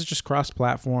 oh, this is just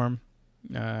cross-platform.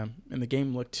 And the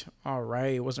game looked all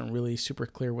right. It wasn't really super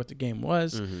clear what the game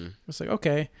was. It's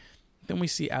okay. Then we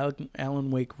see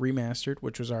Alan Wake Remastered,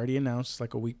 which was already announced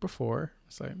a week before.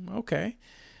 It's okay.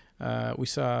 We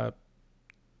saw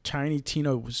Tiny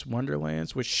Tina's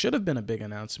Wonderlands, which should have been a big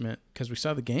announcement because we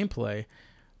saw the gameplay,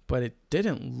 but it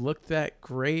didn't look that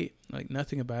great.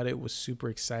 Nothing about it was super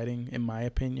exciting, in my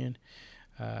opinion.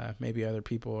 Maybe other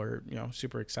people are,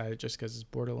 super excited just because it's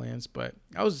Borderlands. But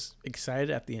I was excited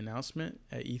at the announcement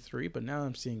at E3, but now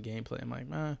I'm seeing gameplay.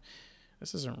 I'm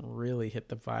this doesn't really hit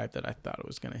the vibe that I thought it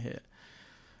was going to hit.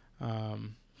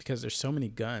 Because there's so many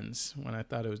guns when I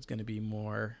thought it was going to be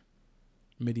more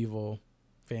medieval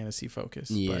fantasy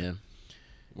focused. Yeah.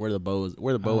 Where the bow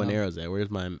and arrows at?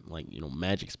 Where's my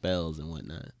magic spells and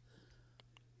whatnot?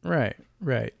 Right.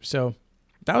 So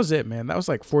that was it, man. That was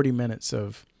 40 minutes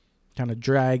of kind of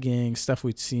dragging stuff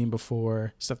we'd seen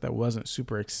before, stuff that wasn't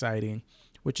super exciting,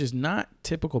 which is not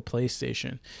typical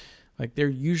PlayStation. They're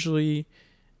usually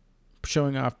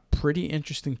showing off pretty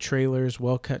interesting trailers,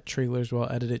 well-cut trailers,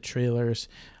 well-edited trailers,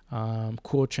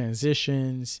 cool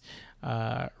transitions,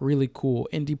 really cool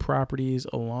indie properties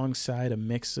alongside a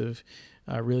mix of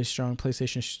really strong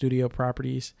PlayStation Studio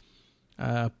properties.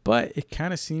 But it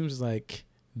kind of seems like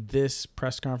this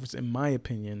press conference, in my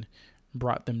opinion,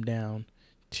 brought them down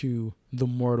to the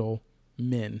mortal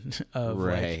men of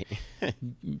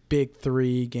big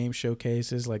three game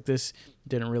showcases. This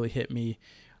didn't really hit me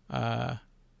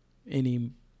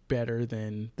any better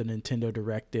than the Nintendo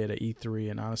Direct did at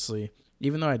E3. And honestly,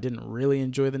 even though I didn't really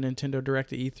enjoy the Nintendo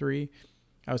Direct at E3,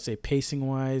 I would say pacing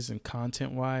wise and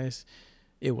content wise,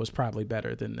 it was probably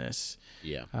better than this.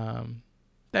 Yeah.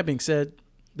 That being said,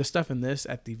 the stuff in this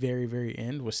at the very, very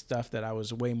end was stuff that I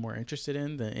was way more interested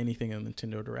in than anything in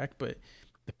Nintendo Direct. But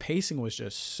the pacing was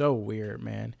just so weird,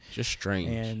 man. Just strange.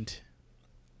 And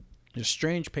just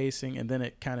strange pacing. And then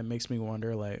it kind of makes me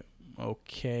wonder, like,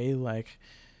 okay, like,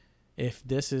 if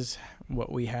this is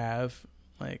what we have,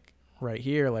 like, right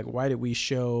here, like, why did we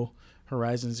show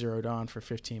Horizon Zero Dawn for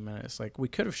 15 minutes? Like, we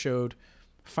could have showed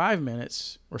 5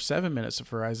 minutes or 7 minutes of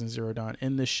Horizon Zero Dawn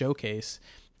in this showcase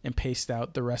and paced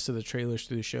out the rest of the trailers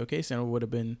through the showcase, and it would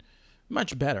have been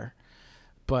much better.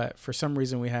 But for some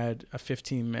reason, we had a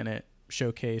 15-minute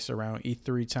showcase around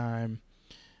E3 time.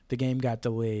 The game got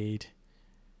delayed,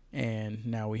 and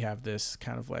now we have this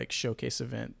kind of like showcase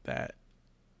event that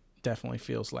definitely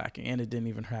feels lacking, and it didn't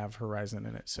even have Horizon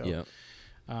in it. So, yeah.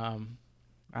 I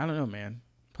don't know, man.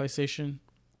 PlayStation.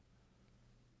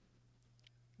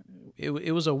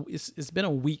 It's been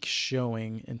a weak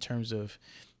showing in terms of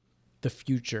the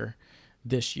future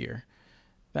this year.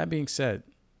 That being said,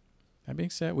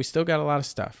 we still got a lot of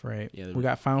stuff, right? Yeah, we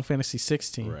got Final Fantasy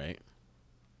 16. Right.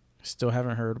 Still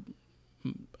haven't heard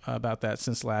about that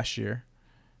since last year.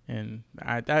 And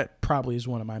that probably is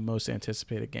one of my most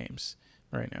anticipated games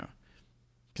right now,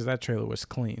 because that trailer was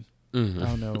clean. Mm-hmm. I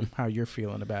don't know how you're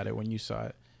feeling about it when you saw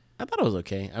it. I thought it was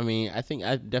okay. I mean, I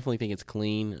definitely think it's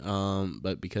clean.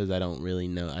 But because I don't really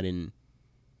know,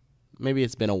 maybe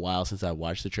it's been a while since I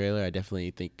watched the trailer. I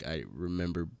definitely think I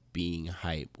remember being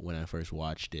hype when I first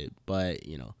watched it. But,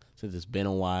 since it's been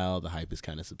a while, the hype has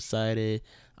kind of subsided.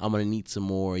 I'm going to need some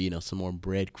more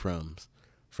breadcrumbs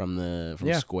from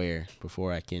Square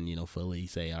before I can, fully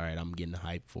say, all right, I'm getting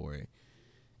hype for it.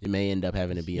 It may end up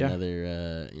having to be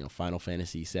another, Final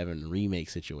Fantasy VII remake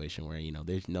situation where,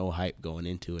 there's no hype going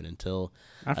into it until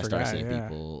I start seeing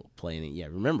people playing it. Yeah,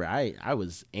 remember, I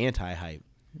was anti-hype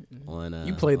on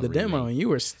you played the remake. demo and you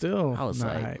were still I was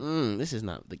not like, hyped. this is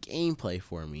not the gameplay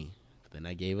for me. But then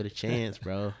I gave it a chance,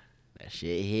 bro. That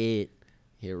shit hit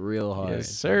real hard. Yes,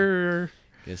 sir.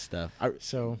 Good stuff.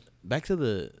 So back to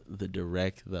the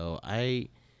Direct though, I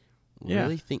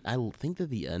think that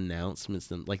the announcements,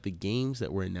 like the games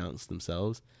that were announced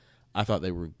themselves, I thought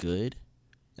they were good,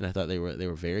 and I thought they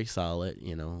were very solid.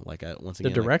 Once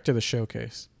again, the Direct or the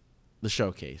showcase? The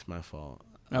showcase. My fault.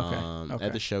 Okay.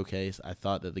 At the showcase, I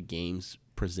thought that the games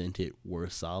presented were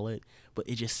solid, but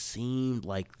it just seemed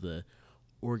like the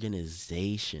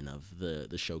organization of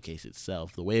the showcase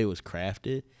itself, the way it was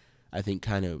crafted, I think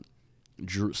kind of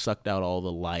sucked out all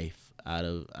the life out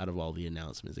of all the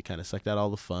announcements. It kind of sucked out all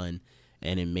the fun,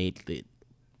 and it made it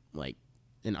like,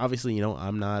 and obviously,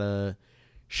 I'm not a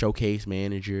showcase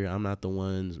manager. I'm not the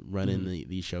ones running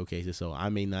these showcases, so I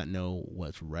may not know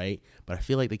what's right, but I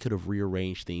feel like they could have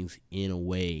rearranged things in a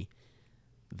way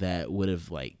that would have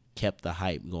like kept the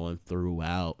hype going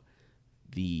throughout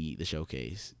the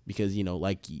showcase, because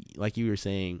like you were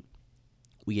saying,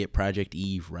 we get Project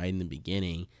Eve right in the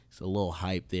beginning. It's a little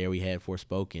hype there. We had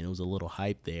Forspoken. It was a little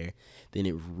hype there. Then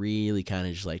it really kind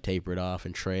of just like tapered off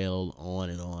and trailed on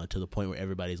and on to the point where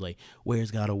everybody's like, where's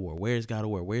God of War? Where's God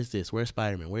of War? Where's this? Where's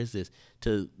Spider-Man? Where's this?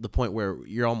 To the point where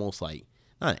you're almost like,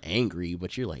 not angry,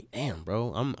 but you're like, damn,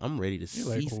 bro, I'm ready to see.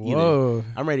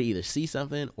 I'm ready to either see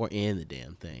something or end the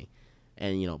damn thing.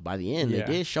 And, by the end, they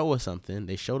did show us something.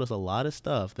 They showed us a lot of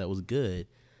stuff that was good.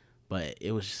 But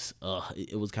it was just,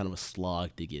 it was kind of a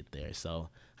slog to get there. So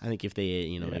I think if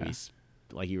they, maybe,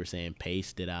 like you were saying,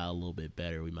 paced it out a little bit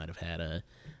better, we would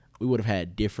have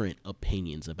had different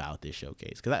opinions about this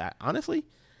showcase. Because I honestly,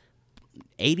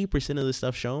 80% of the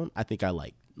stuff shown, I think I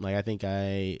like. Like, I think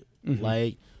I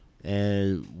like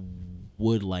and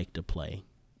would like to play.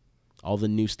 All the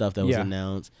new stuff that was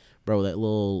announced. Bro, that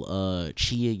little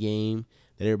Chia game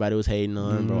that everybody was hating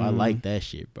on, bro. I like that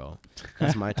shit, bro.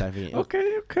 That's my type of game.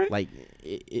 Okay. Like,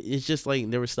 it's just like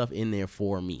there was stuff in there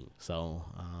for me. So,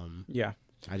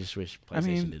 I just wish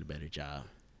PlayStation did a better job.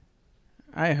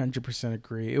 I 100%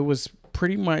 agree. It was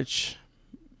pretty much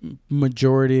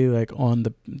majority like on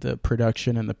the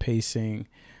production and the pacing,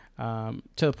 to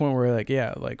the point where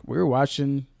like we were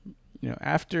watching,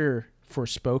 after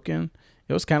Forspoken,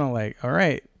 it was kind of like, all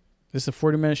right, this is a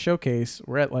 40-minute showcase.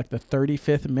 We're at like the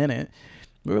 35th minute.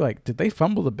 We were like, did they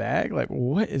fumble the bag? Like,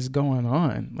 what is going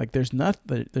on? Like, there's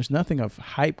nothing of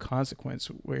hype consequence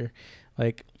where,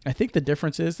 like, I think the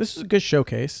difference is this is a good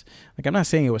showcase. Like, I'm not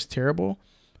saying it was terrible,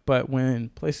 but when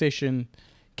PlayStation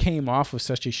came off of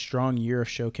such a strong year of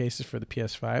showcases for the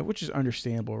PS5, which is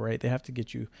understandable, right? They have to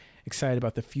get you excited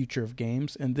about the future of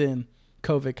games. And then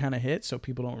COVID kind of hit, so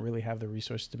people don't really have the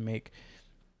resources to make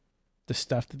the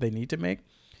stuff that they need to make.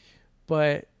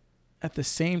 But at the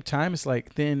same time, it's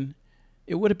like then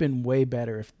it would have been way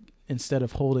better if instead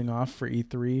of holding off for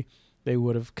E3, they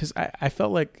would have, because I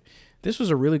felt like this was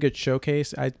a really good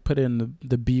showcase. I put it in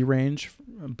the B range,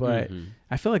 but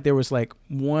I feel like there was like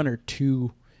one or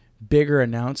two bigger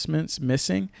announcements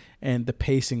missing, and the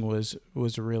pacing was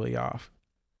really off.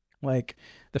 Like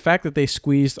the fact that they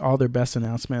squeezed all their best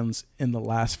announcements in the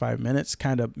last 5 minutes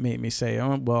kind of made me say,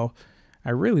 oh, well,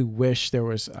 I really wish there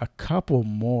was a couple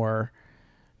more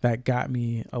that got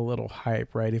me a little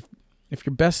hype, right? If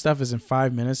your best stuff is in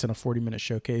 5 minutes in a 40-minute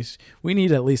showcase, we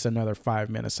need at least another 5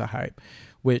 minutes of hype,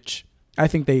 which I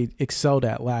think they excelled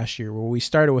at last year, where we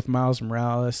started with Miles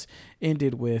Morales,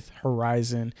 ended with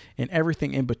Horizon, and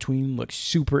everything in between looked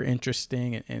super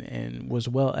interesting and was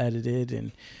well edited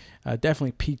and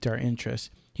definitely piqued our interest.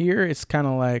 Here, it's kind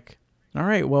of like, all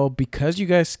right, well, because you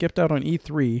guys skipped out on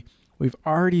E3, we've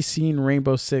already seen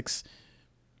Rainbow Six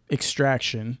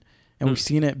Extraction, and we've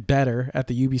seen it better at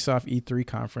the Ubisoft E3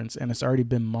 conference, and it's already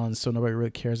been months, so nobody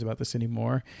really cares about this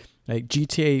anymore. Like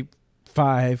GTA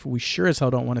 5, we sure as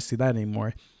hell don't want to see that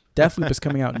anymore. Deathloop is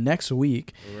coming out next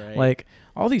week. Right. Like,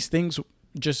 all these things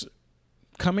just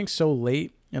coming so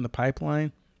late in the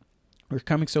pipeline, or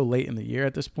coming so late in the year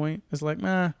at this point, it's like,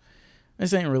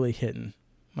 this ain't really hitting,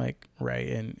 like, right.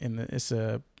 And it's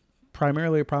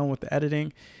primarily a problem with the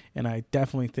editing, and I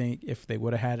definitely think if they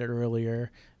would have had it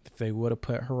earlier, if they would have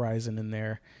put Horizon in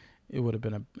there, it would have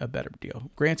been a better deal.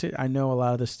 Granted, I know a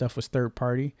lot of this stuff was third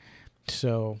party,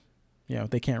 so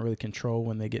they can't really control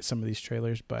when they get some of these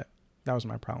trailers, but that was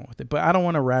my problem with it. But I don't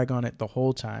want to rag on it the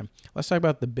whole time. Let's talk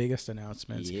about the biggest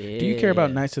announcements. Yeah. Do you care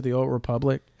about Knights of the Old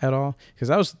Republic at all? Because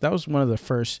that was one of the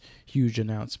first huge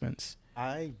announcements.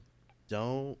 I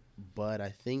don't, but I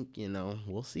think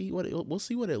we'll see what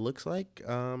it looks like.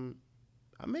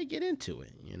 I may get into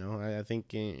it. I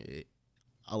think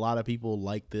a lot of people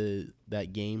like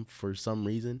that game for some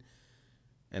reason,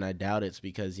 and I doubt it's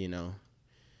because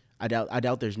I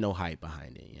doubt there's no hype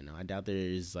behind it. I doubt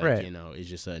there's like right. It's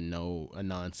just a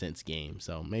nonsense game.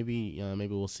 So maybe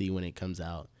we'll see when it comes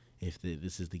out if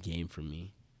this is the game for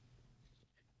me.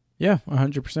 Yeah,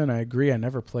 100%. I agree. I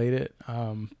never played it,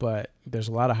 but there's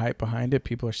a lot of hype behind it.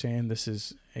 People are saying this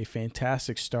is a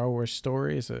fantastic Star Wars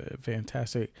story. It's a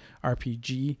fantastic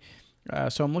RPG.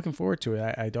 So I'm looking forward to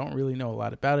it. I don't really know a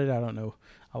lot about it. I don't know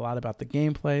a lot about the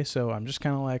gameplay. So I'm just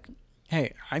kind of like,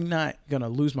 hey, I'm not going to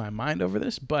lose my mind over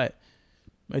this, but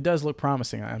it does look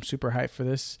promising. I'm super hyped for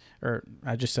this. Or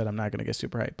I just said I'm not going to get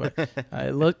super hyped, but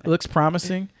it looks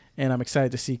promising, and I'm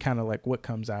excited to see kind of like what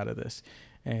comes out of this.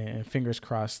 And fingers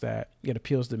crossed that it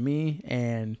appeals to me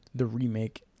and the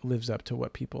remake lives up to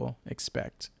what people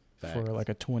expect. Facts. For like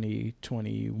a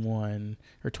 2021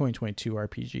 or 2022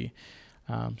 RPG.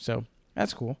 So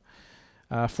that's cool.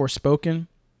 Forspoken.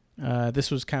 This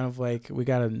was kind of like we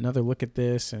got another look at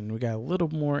this, and we got a little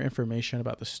more information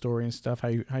about the story and stuff. How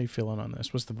you feeling on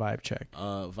this? What's the vibe check?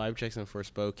 Vibe checks on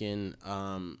Forspoken.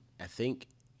 I think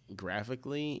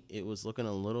graphically it was looking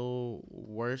a little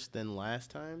worse than last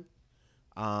time.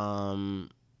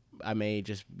 I may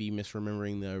just be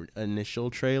misremembering the initial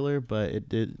trailer, but it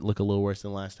did look a little worse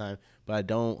than last time. But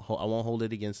I won't hold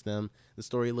it against them. The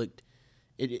story looked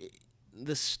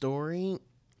the story.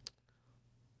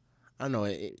 I don't know.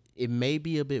 It may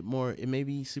be a bit more. It may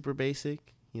be super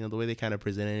basic. The way they kind of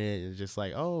presented it is just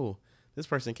like, oh, this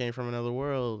person came from another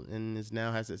world and is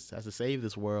now has to save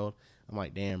this world. I'm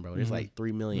like, damn, bro. There's like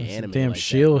 3 million anime. Damn like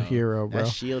Shield that, hero, bro.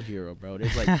 That's Shield hero, bro.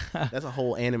 There's like that's a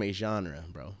whole anime genre,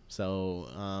 bro.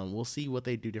 So we'll see what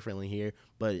they do differently here.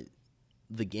 But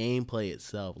the gameplay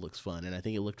itself looks fun, and I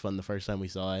think it looked fun the first time we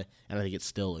saw it, and I think it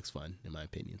still looks fun in my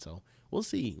opinion. So we'll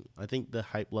see. I think the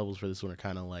hype levels for this one are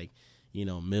kind of like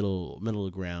middle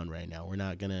of ground right now. We're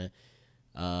not gonna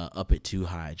up it too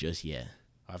high just yet.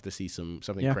 I'll have to see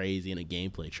something crazy in a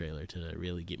gameplay trailer to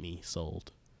really get me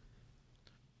sold.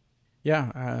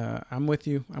 Yeah, I'm with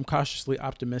you. I'm cautiously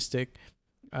optimistic.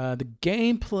 The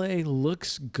gameplay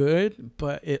looks good,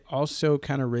 but it also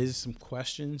kind of raises some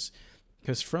questions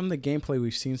because from the gameplay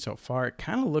we've seen so far, it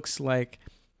kind of looks like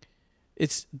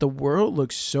the world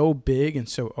looks so big and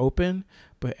so open,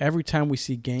 but every time we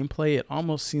see gameplay, it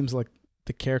almost seems like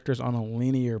the character's on a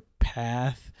linear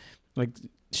path. Like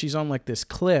she's on like this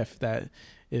cliff that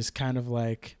is kind of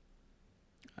like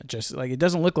just like it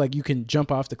doesn't look like you can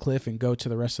jump off the cliff and go to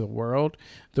the rest of the world.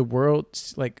 The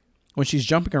world's like when she's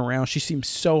jumping around, she seems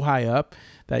so high up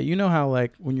that how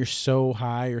like when you're so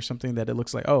high or something that it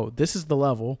looks like, oh, this is the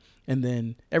level, and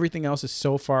then everything else is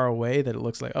so far away that it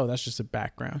looks like, oh, that's just a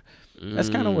background. That's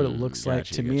kind of what it looks like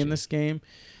to me in this game.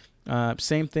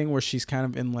 Same thing where she's kind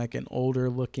of in like an older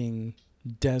looking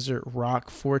desert rock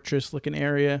fortress looking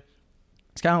area.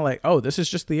 It's kind of like, oh, this is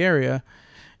just the area,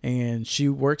 and she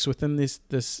works within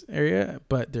this area,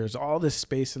 but there's all this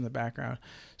space in the background.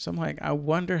 So I'm like, I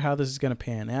wonder how this is going to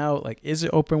pan out. Like, is it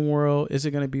open world? Is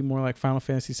it going to be more like Final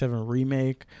Fantasy VII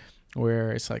Remake,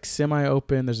 where it's like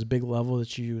semi-open? There's a big level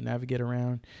that you navigate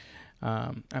around.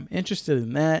 I'm interested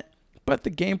in that, but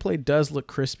the gameplay does look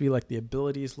crispy. Like, the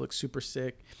abilities look super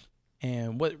sick.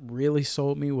 And what really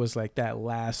sold me was like that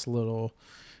last little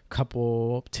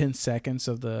couple 10 seconds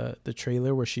of the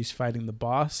trailer where she's fighting the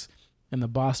boss. And the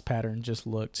boss pattern just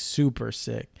looked super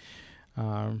sick.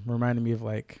 Reminded me of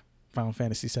like Final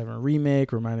Fantasy VII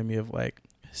Remake. Reminded me of like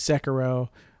Sekiro,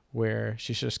 where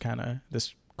she's just kind of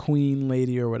this queen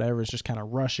lady or whatever is just kind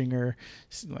of rushing her,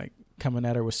 like coming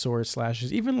at her with sword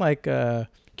slashes. Even like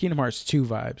Kingdom Hearts 2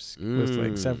 vibes with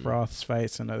like Sephiroth's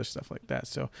fights and other stuff like that.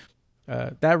 So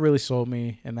that really sold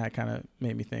me, and that kind of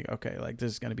made me think, okay, like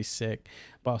this is going to be sick.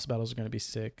 Boss battles are going to be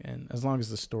sick, and as long as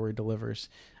the story delivers,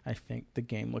 I think the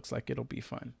game looks like it'll be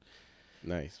fun.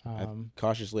 Nice.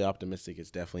 Cautiously optimistic is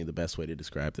definitely the best way to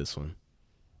describe this one.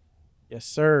 Yes,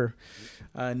 sir.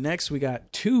 Next, we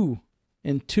got two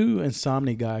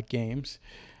Insomniac games.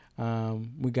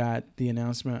 We got the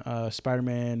announcement of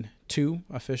Spider-Man 2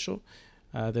 official.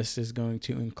 This is going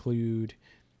to include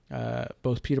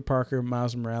both Peter Parker,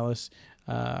 Miles Morales,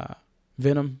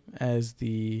 Venom as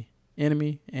the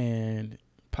enemy, and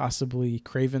possibly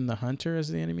Kraven the Hunter as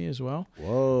the enemy as well.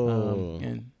 Whoa.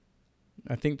 And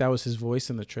I think that was his voice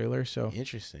in the trailer. So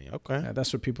interesting. Okay.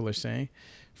 That's what people are saying.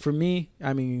 For me,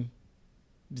 I mean,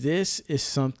 this is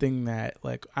something that,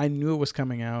 like, I knew it was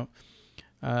coming out.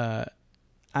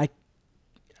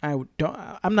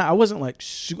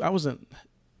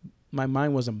 My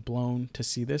mind wasn't blown to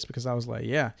see this, because I was like,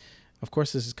 yeah, of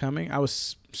course this is coming. I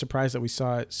was surprised that we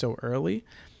saw it so early.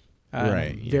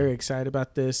 Right. Yeah. Very excited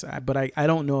about this, but I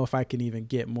don't know if I can even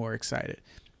get more excited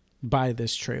by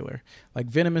this trailer. Like,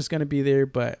 Venom is going to be there,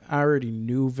 but I already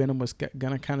knew Venom was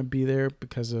going to kind of be there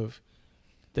because of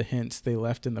the hints they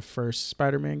left in the first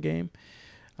Spider-Man game.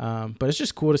 But it's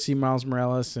just cool to see Miles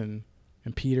Morales and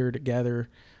Peter together.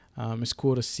 It's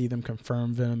cool to see them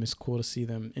confirm Venom. It's cool to see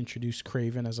them introduce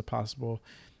Kraven as a possible,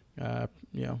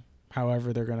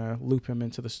 however they're going to loop him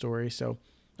into the story. So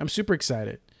I'm super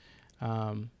excited.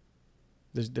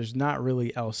 There's not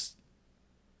really else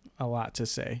a lot to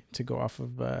say to go off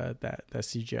of that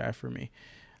CGI for me.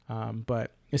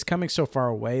 But it's coming so far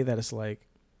away that it's like,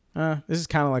 this is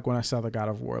kind of like when I saw the God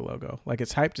of War logo. Like,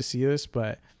 it's hyped to see this,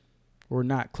 but we're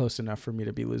not close enough for me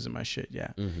to be losing my shit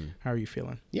yet. Mm-hmm. How are you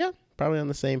feeling? Yeah, probably on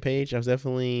the same page. I was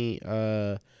definitely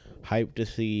hyped to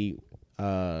see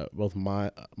both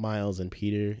Miles and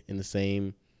Peter in the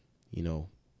same,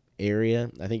 area.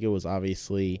 I think it was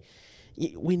obviously,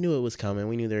 we knew it was coming.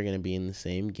 We knew they were going to be in the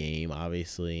same game,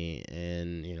 obviously,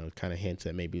 and kind of hints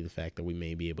at maybe the fact that we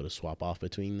may be able to swap off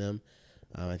between them.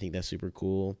 I think that's super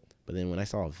cool. But then when I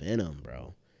saw Venom,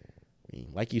 bro, I mean,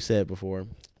 like you said before,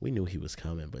 we knew he was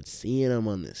coming, but seeing him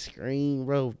on the screen,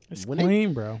 bro, it's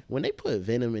clean, bro. When they put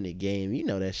Venom in the game,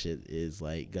 that shit is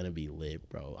like gonna be lit,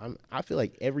 bro. I feel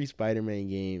like every Spider-Man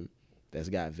game that's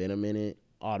got Venom in it,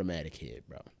 automatic hit,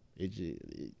 bro. Did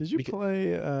you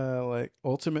play like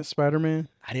Ultimate Spider-Man?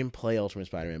 I didn't play Ultimate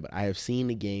Spider-Man, but I have seen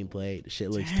the gameplay. The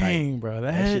shit looks tight. Dang, bro,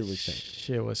 that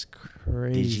shit was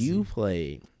crazy. Did you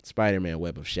play Spider-Man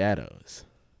Web of Shadows?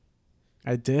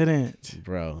 I didn't,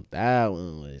 bro. That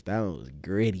one was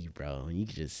gritty, bro. And you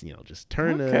could just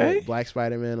turn the Black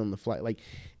Spider-Man on the fly, like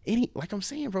I'm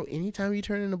saying, bro. Anytime you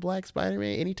turn into Black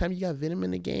Spider-Man, anytime you got Venom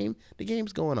in the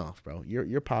game's going off, bro.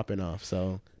 You're popping off.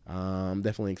 So I'm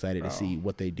definitely excited to see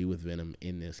what they do with Venom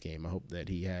in this game. I hope that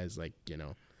he has I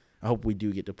hope we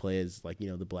do get to play as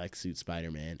the black suit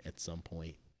Spider-Man at some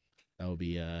point. That would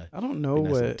be I don't know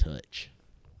what touch.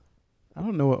 I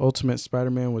don't know what Ultimate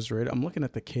Spider-Man was rated. I'm looking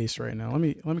at the case right now. Let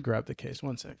me grab the case.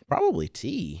 1 second. Probably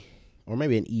T, or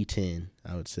maybe an E10,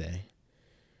 I would say.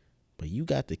 But you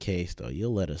got the case, though.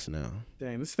 You'll let us know.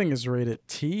 Dang, this thing is rated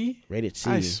T? Rated T.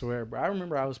 I swear, bro. I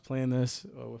remember I was playing this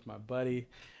with my buddy.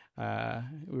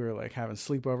 We were like having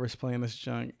sleepovers playing this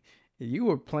junk. You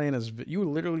were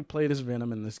literally played as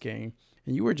Venom in this game,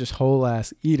 and you were just whole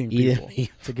ass eating people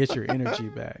to get your energy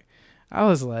back. I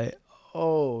was like,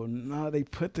 oh no, they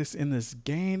put this in this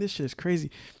game. This shit is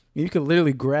crazy. You could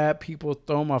literally grab people,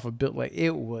 throw them off a building. Like,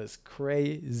 it was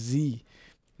crazy.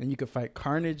 And you could fight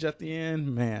Carnage at the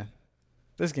end. Man,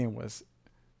 this game was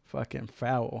fucking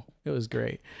foul. It was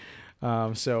great.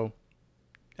 So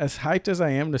as hyped as I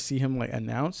am to see him like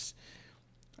announced,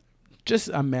 just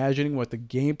imagining what the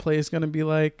gameplay is gonna be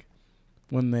like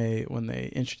when they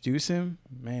introduce him.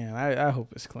 Man, I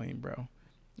hope it's clean, bro.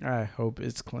 I hope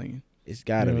it's clean. It's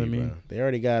gotta be, bro. They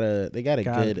already got a Gotta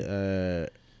good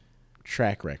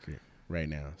track record right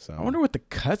now. So I wonder what the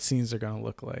cutscenes are gonna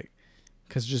look like,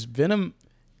 because just Venom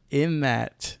in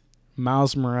that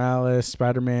Miles Morales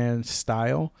Spider-Man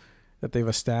style that they've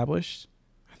established,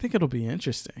 I think it'll be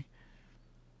interesting.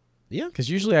 Yeah, because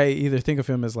usually I either think of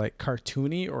him as like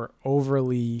cartoony or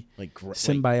overly like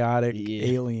symbiotic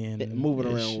alien,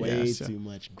 moving around way too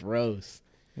much. Gross.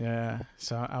 Yeah,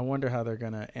 so I wonder how they're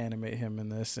gonna animate him in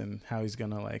this and how he's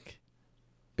gonna like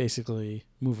basically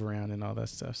move around and all that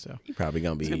stuff. So he's probably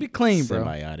gonna be clean,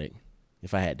 symbiotic. Bro.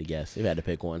 If I had to guess, if I had to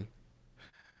pick one.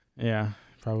 Yeah,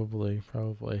 probably.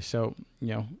 So,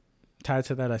 tied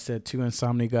to that, I said 2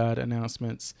 Insomniac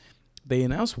announcements. They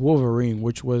announced Wolverine,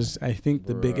 which was, I think,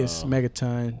 the biggest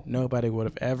megaton nobody would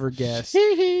have ever guessed.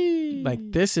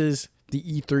 Like, this is the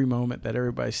E3 moment that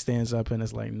everybody stands up and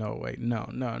is like, no, wait, no.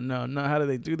 How do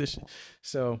they do this?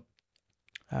 So,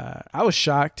 I was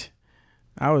shocked.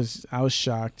 I was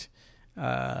shocked.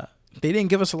 They didn't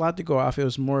give us a lot to go off. It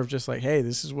was more of just like, hey,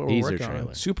 this is what we're working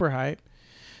on. Super hype.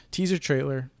 Teaser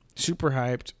trailer. Super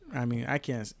hyped. I mean, I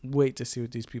can't wait to see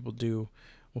what these people do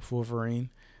with Wolverine.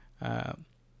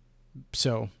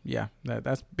 So yeah,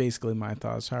 that's basically my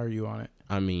thoughts. How are you on it?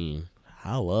 I mean,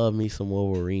 I love me some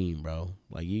Wolverine, bro.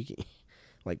 Like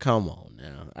like come on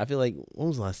now. I feel like when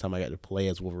was the last time I got to play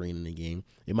as Wolverine in a game?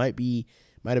 It might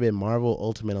have been Marvel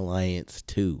Ultimate Alliance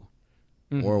 2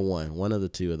 or 1. One of the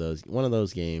two of those. One of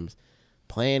those games.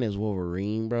 Playing as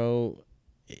Wolverine, bro.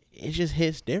 It just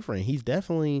hits different. He's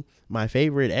definitely my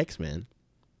favorite X-Men.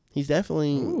 He's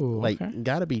definitely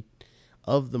gotta be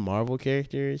of the Marvel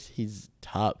characters. He's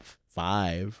top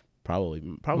 5, probably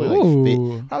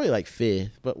like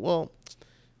fifth. But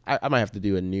I might have to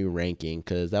do a new ranking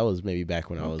because that was maybe back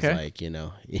when I was like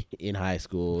in high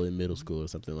school, in middle school, or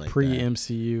something like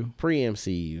pre-MCU.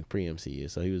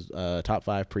 Pre-MCU. So he was top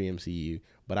 5 pre-MCU.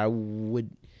 But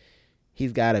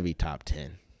he's got to be top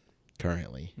 10.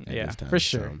 Currently at this time. For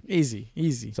sure. So, easy.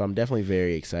 So I'm definitely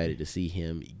very excited to see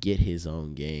him get his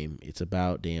own game. It's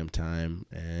about damn time,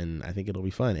 and I think it'll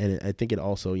be fun. And I think it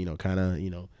also, kind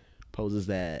of, poses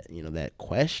that, that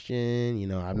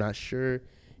question. I'm not sure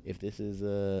if this is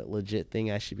a legit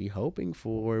thing I should be hoping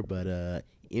for, but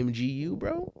MGU,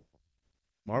 bro?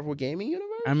 Marvel Gaming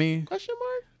Universe? I mean, question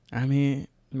mark? I mean,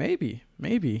 maybe.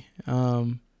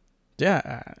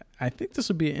 Yeah, I think this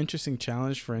would be an interesting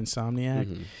challenge for Insomniac.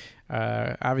 Mm-hmm.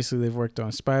 Obviously, they've worked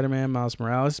on Spider-Man, Miles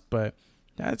Morales, but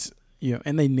that's,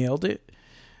 and they nailed it.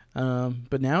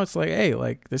 But now it's like, hey,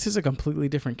 like this is a completely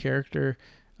different character.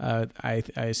 I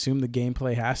assume the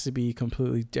gameplay has to be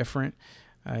completely different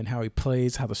in how he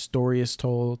plays, how the story is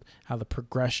told, how the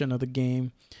progression of the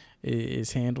game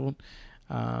is handled.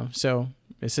 So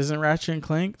this isn't Ratchet and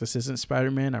Clank. This isn't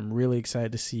Spider-Man. I'm really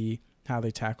excited to see how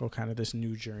they tackle kind of this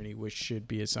new journey, which should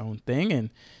be its own thing. And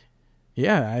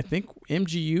yeah, I think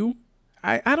MGU,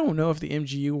 I don't know if the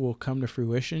MGU will come to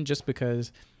fruition just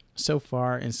because so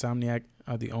far Insomniac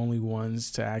are the only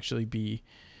ones to actually be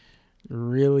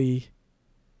really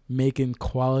making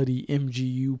quality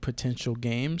MGU potential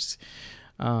games.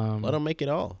 Let them make it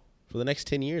all for the next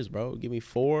 10 years, bro. Give me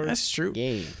 4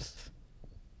 games.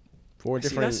 4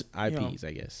 different IPs,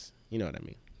 I guess. You know what I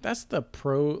mean? That's the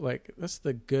that's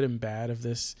the good and bad of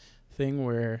this thing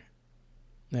where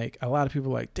like a lot of people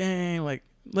are like, dang, like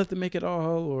let them make it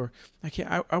all, or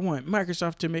I want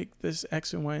Microsoft to make this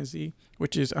X and Y and Z,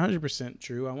 which is 100%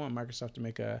 true. I want Microsoft to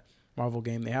make a Marvel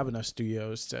game. They have enough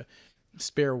studios to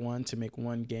spare one to make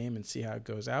one game and see how it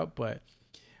goes out. But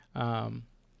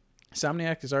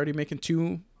Insomniac is already making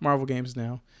 2 Marvel games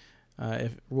now.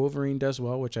 If Wolverine does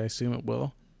well, which I assume it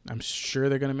will, I'm sure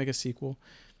they're going to make a sequel.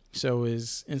 So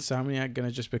is Insomniac going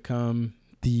to just become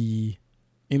the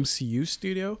MCU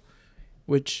studio,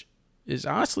 which is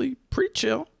honestly pretty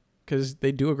chill because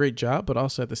they do a great job, but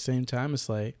also at the same time, it's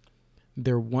like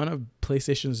they're one of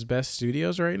PlayStation's best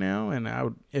studios right now.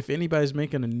 And if anybody's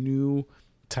making a new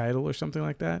title or something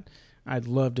like that, I'd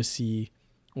love to see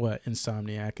what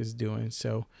Insomniac is doing.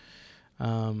 So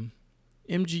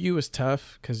MGU is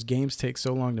tough because games take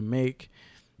so long to make.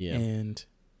 Yeah. And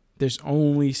there's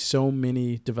only so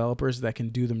many developers that can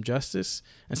do them justice.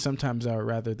 And sometimes I would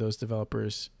rather those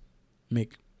developers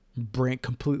bring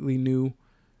completely new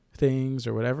things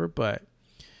or whatever. But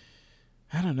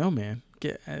I don't know, man.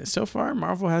 So far,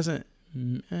 Marvel hasn't...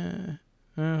 I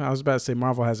was about to say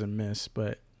Marvel hasn't missed,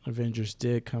 but Avengers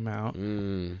did come out.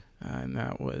 And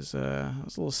that was a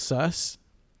little sus.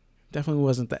 Definitely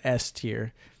wasn't the S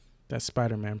tier that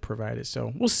Spider-Man provided.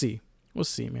 So we'll see. We'll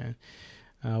see, man.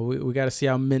 We got to see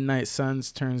how Midnight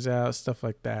Suns turns out, stuff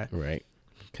like that. Right.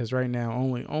 Because right now,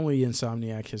 only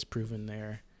Insomniac has proven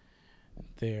their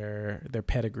their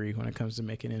pedigree when it comes to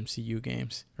making MCU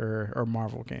games or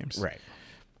Marvel games. Right.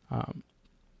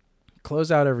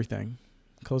 Close out everything.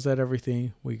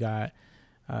 We got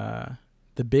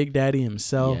the Big Daddy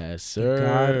himself. Yes, sir. The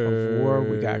God of War.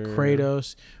 We got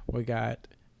Kratos. We got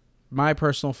my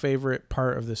personal favorite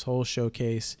part of this whole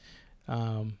showcase.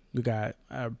 We got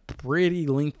a pretty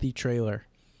lengthy trailer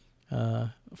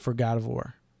for God of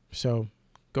War. So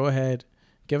go ahead,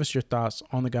 give us your thoughts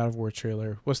on the God of War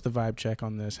trailer. What's the vibe check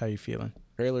on this? How you feeling?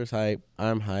 Trailer's hype.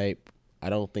 I'm hype. I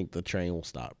don't think the train will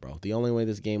stop, bro. The only way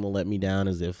this game will let me down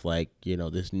is if, like, you know,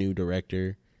 this new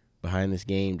director behind this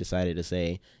game decided to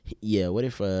say, yeah, what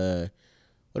if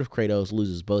Kratos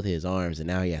loses both his arms and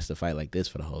now he has to fight like this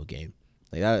for the whole game?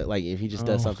 Like if he just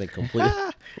does something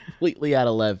completely out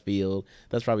of left field,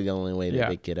 that's probably the only way that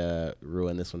they could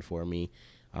ruin this one for me.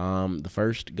 The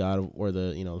first God of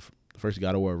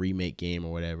War remake game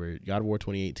or whatever, God of War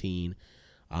 2018,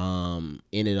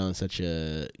 ended on such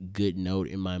a good note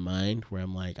in my mind where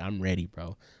I'm like, I'm ready,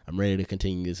 bro. I'm ready to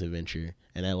continue this adventure.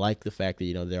 And I like the fact that,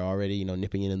 you know, they're already, you know,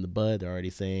 nipping it in the bud. They're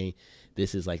already saying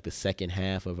this is like the second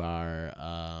half of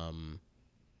our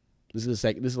this is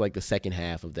like the second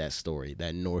half of that story,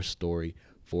 that Norse story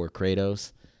for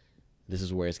Kratos. This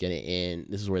is where it's gonna end.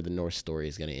 This is where the Norse story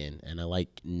is gonna end, and I like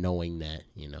knowing that,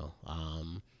 you know.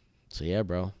 So yeah,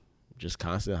 bro, just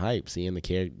constant hype. Seeing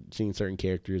certain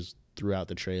characters throughout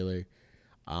the trailer,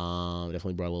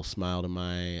 definitely brought a little smile to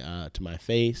my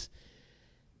face.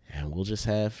 And we'll just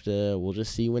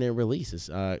see when it releases.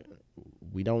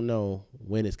 We don't know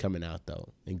when it's coming out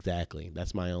though. Exactly.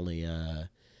 That's my only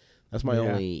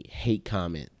only hate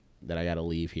comment that I gotta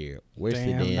leave here. Where's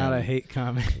the damn? Not a hate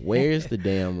comment. Where's the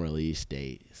damn release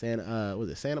date? Was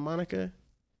it Santa Monica?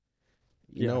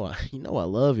 You know I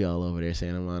love y'all over there,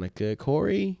 Santa Monica.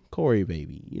 Corey,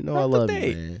 baby. You know I love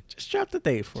you, man. Just drop the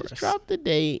date for us. Just drop the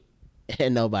date,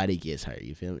 and nobody gets hurt.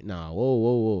 You feel me? Nah,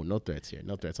 whoa. No threats here.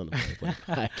 No threats on the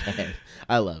podcast.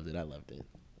 I loved it.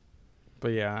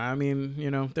 But yeah, I mean,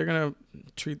 you know, they're gonna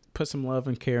put some love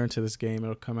and care into this game.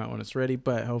 It'll come out when it's ready,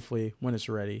 but hopefully when it's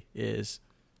ready is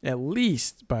at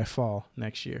least by fall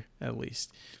next year, at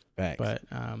least. Facts. But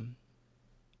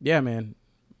yeah, man,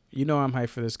 you know I'm hyped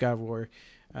for this. God of War,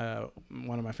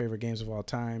 one of my favorite games of all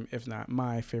time, if not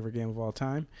my favorite game of all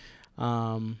time.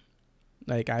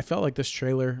 Like I felt like this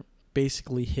trailer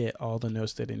basically hit all the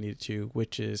notes that it needed to,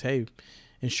 which is, hey,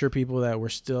 ensure people that we're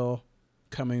still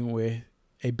coming with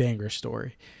a banger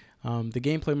story. The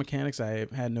gameplay mechanics, I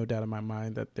had no doubt in my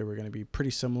mind that they were going to be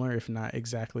pretty similar, if not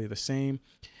exactly the same.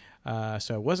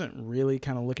 So I wasn't really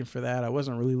kind of looking for that. I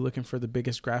wasn't really looking for the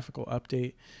biggest graphical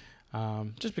update,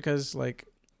 just because like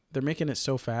they're making it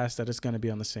so fast that it's going to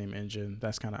be on the same engine.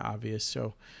 That's kind of obvious.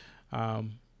 So,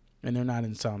 and they're not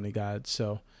Insomni gods,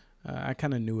 so I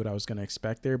kind of knew what I was going to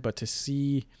expect there. But to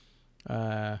see,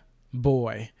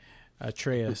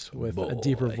 Atreus with a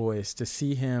deeper voice, to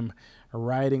see him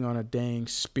riding on a dang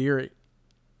spirit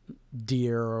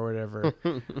deer or whatever,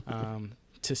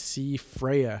 to see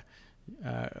Freya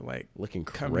like looking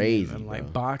crazy and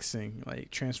like boxing, like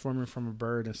transforming from a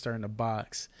bird and starting to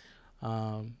box.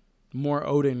 More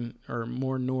Odin or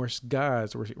more Norse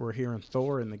gods. We're hearing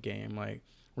Thor in the game. Like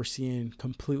we're seeing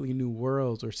completely new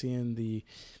worlds. We're seeing the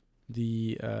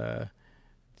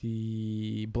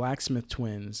blacksmith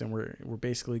twins, and we're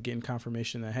basically getting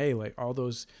confirmation that, hey, like all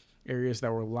those areas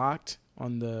that were locked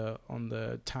on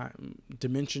the time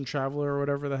dimension traveler or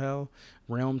whatever the hell,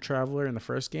 realm traveler in the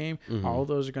first game, all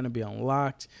those are going to be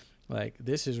unlocked. Like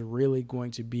this is really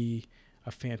going to be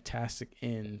a fantastic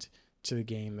end to the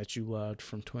game that you loved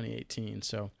from 2018.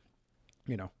 So,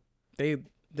 you know,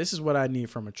 this is what I need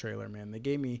from a trailer, man. They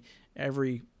gave me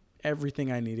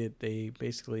everything I needed. They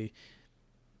basically,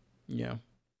 you know,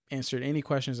 answered any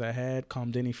questions I had,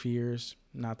 calmed any fears.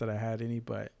 Not that I had any,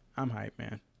 but I'm hyped,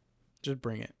 man. Just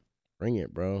bring it. Bring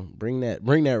it, bro. Bring that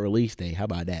release date. How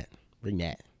about that? Bring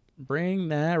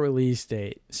that release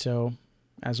date. So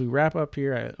as we wrap up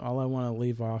here, what I want to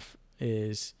leave off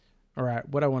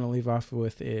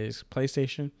with is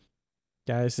PlayStation.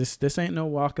 Guys, this ain't no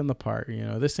walk in the park. You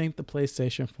know, this ain't the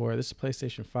PlayStation 4. This is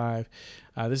PlayStation 5.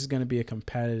 This is going to be a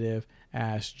competitive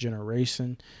ass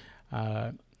generation.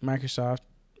 Microsoft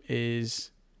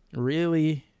is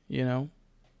really, you know,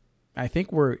 I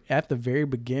think we're at the very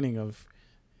beginning of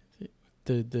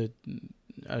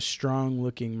a strong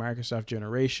looking Microsoft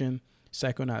generation.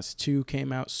 Psychonauts 2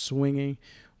 came out swinging,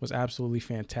 was absolutely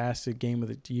fantastic. Game of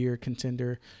the year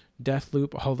contender.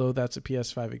 Deathloop, although that's a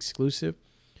PS5 exclusive.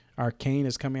 Arcane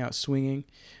is coming out swinging.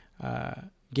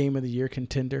 Game of the year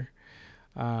contender.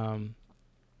 And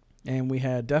we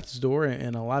had Death's Door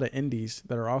and a lot of indies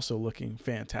that are also looking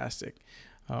fantastic.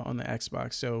 on the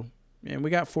Xbox. So, and we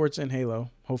got Forza and Halo,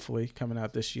 hopefully, coming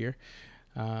out this year.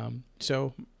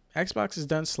 So Xbox is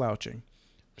done slouching.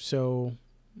 So,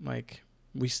 like,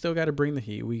 we still got to bring the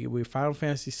heat. We Final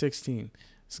Fantasy 16,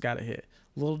 it's got to hit.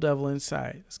 Little Devil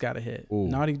Inside, it's got to hit. Ooh.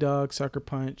 Naughty Dog, Sucker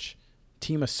Punch,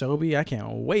 Team Asobi. I can't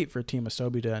wait for Team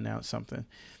Asobi to announce something.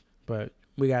 But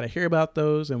we got to hear about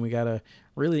those, and we got to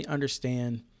really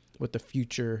understand what the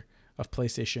future of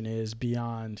PlayStation is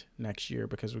beyond next year,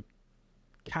 because we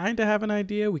kind of have an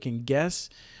idea. We can guess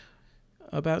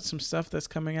about some stuff that's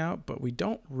coming out, but we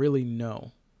don't really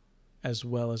know as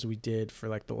well as we did for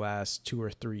like the last 2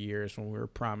 or 3 years when we were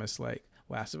promised like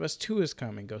Last of Us 2 is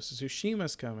coming, Ghost of Tsushima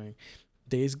is coming,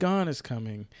 Days Gone is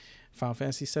coming, Final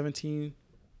Fantasy 17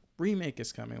 remake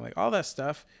is coming. Like all that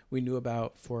stuff we knew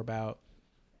about for about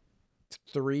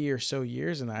 3 or so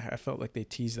years, and I felt like they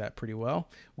teased that pretty well.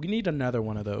 We need another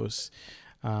one of those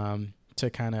to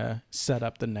kind of set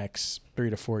up the next 3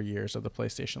 to 4 years of the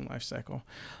PlayStation life cycle.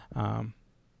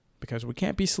 Because we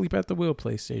can't be sleep at the wheel,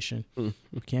 PlayStation.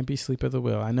 We can't be sleep at the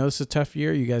wheel. I know it's a tough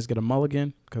year. You guys get a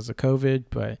mulligan because of COVID,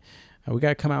 but we got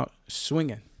to come out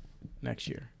swinging next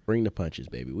year. Bring the punches,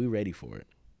 baby. We ready for it.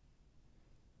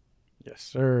 Yes,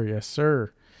 sir. Yes,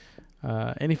 sir.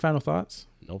 Any final thoughts?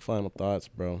 No final thoughts,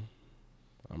 bro.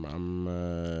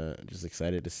 I'm just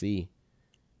excited to see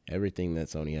everything that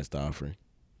Sony has to offer.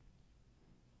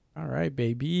 All right,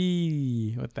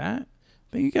 baby. With that,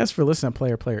 thank you guys for listening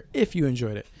to Player. If you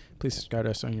enjoyed it, please subscribe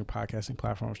to us on your podcasting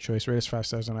platform of choice. Rate us 5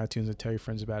 stars on iTunes and tell your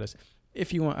friends about us.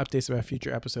 If you want updates about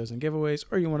future episodes and giveaways,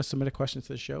 or you want to submit a question to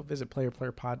the show, visit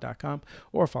playerplayerpod.com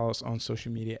or follow us on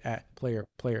social media at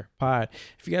playerplayerpod.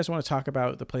 If you guys want to talk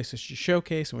about the PlayStation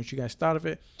Showcase and what you guys thought of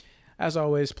it, as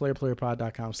always,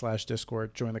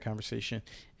 playerplayerpod.com/Discord. Join the conversation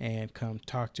and come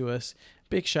talk to us.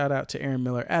 Big shout out to Aaron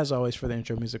Miller, as always, for the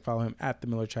intro music. Follow him at The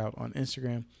Miller Child on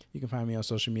Instagram. You can find me on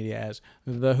social media as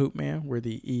The Hoop Man, where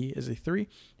the E is a 3. You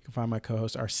can find my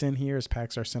co-host Arsene here as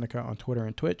Pax Arsenica on Twitter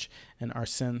and Twitch, and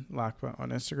Arsene Lakpa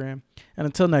on Instagram. And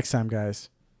until next time, guys,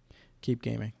 keep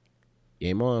gaming.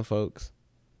 Game on, folks.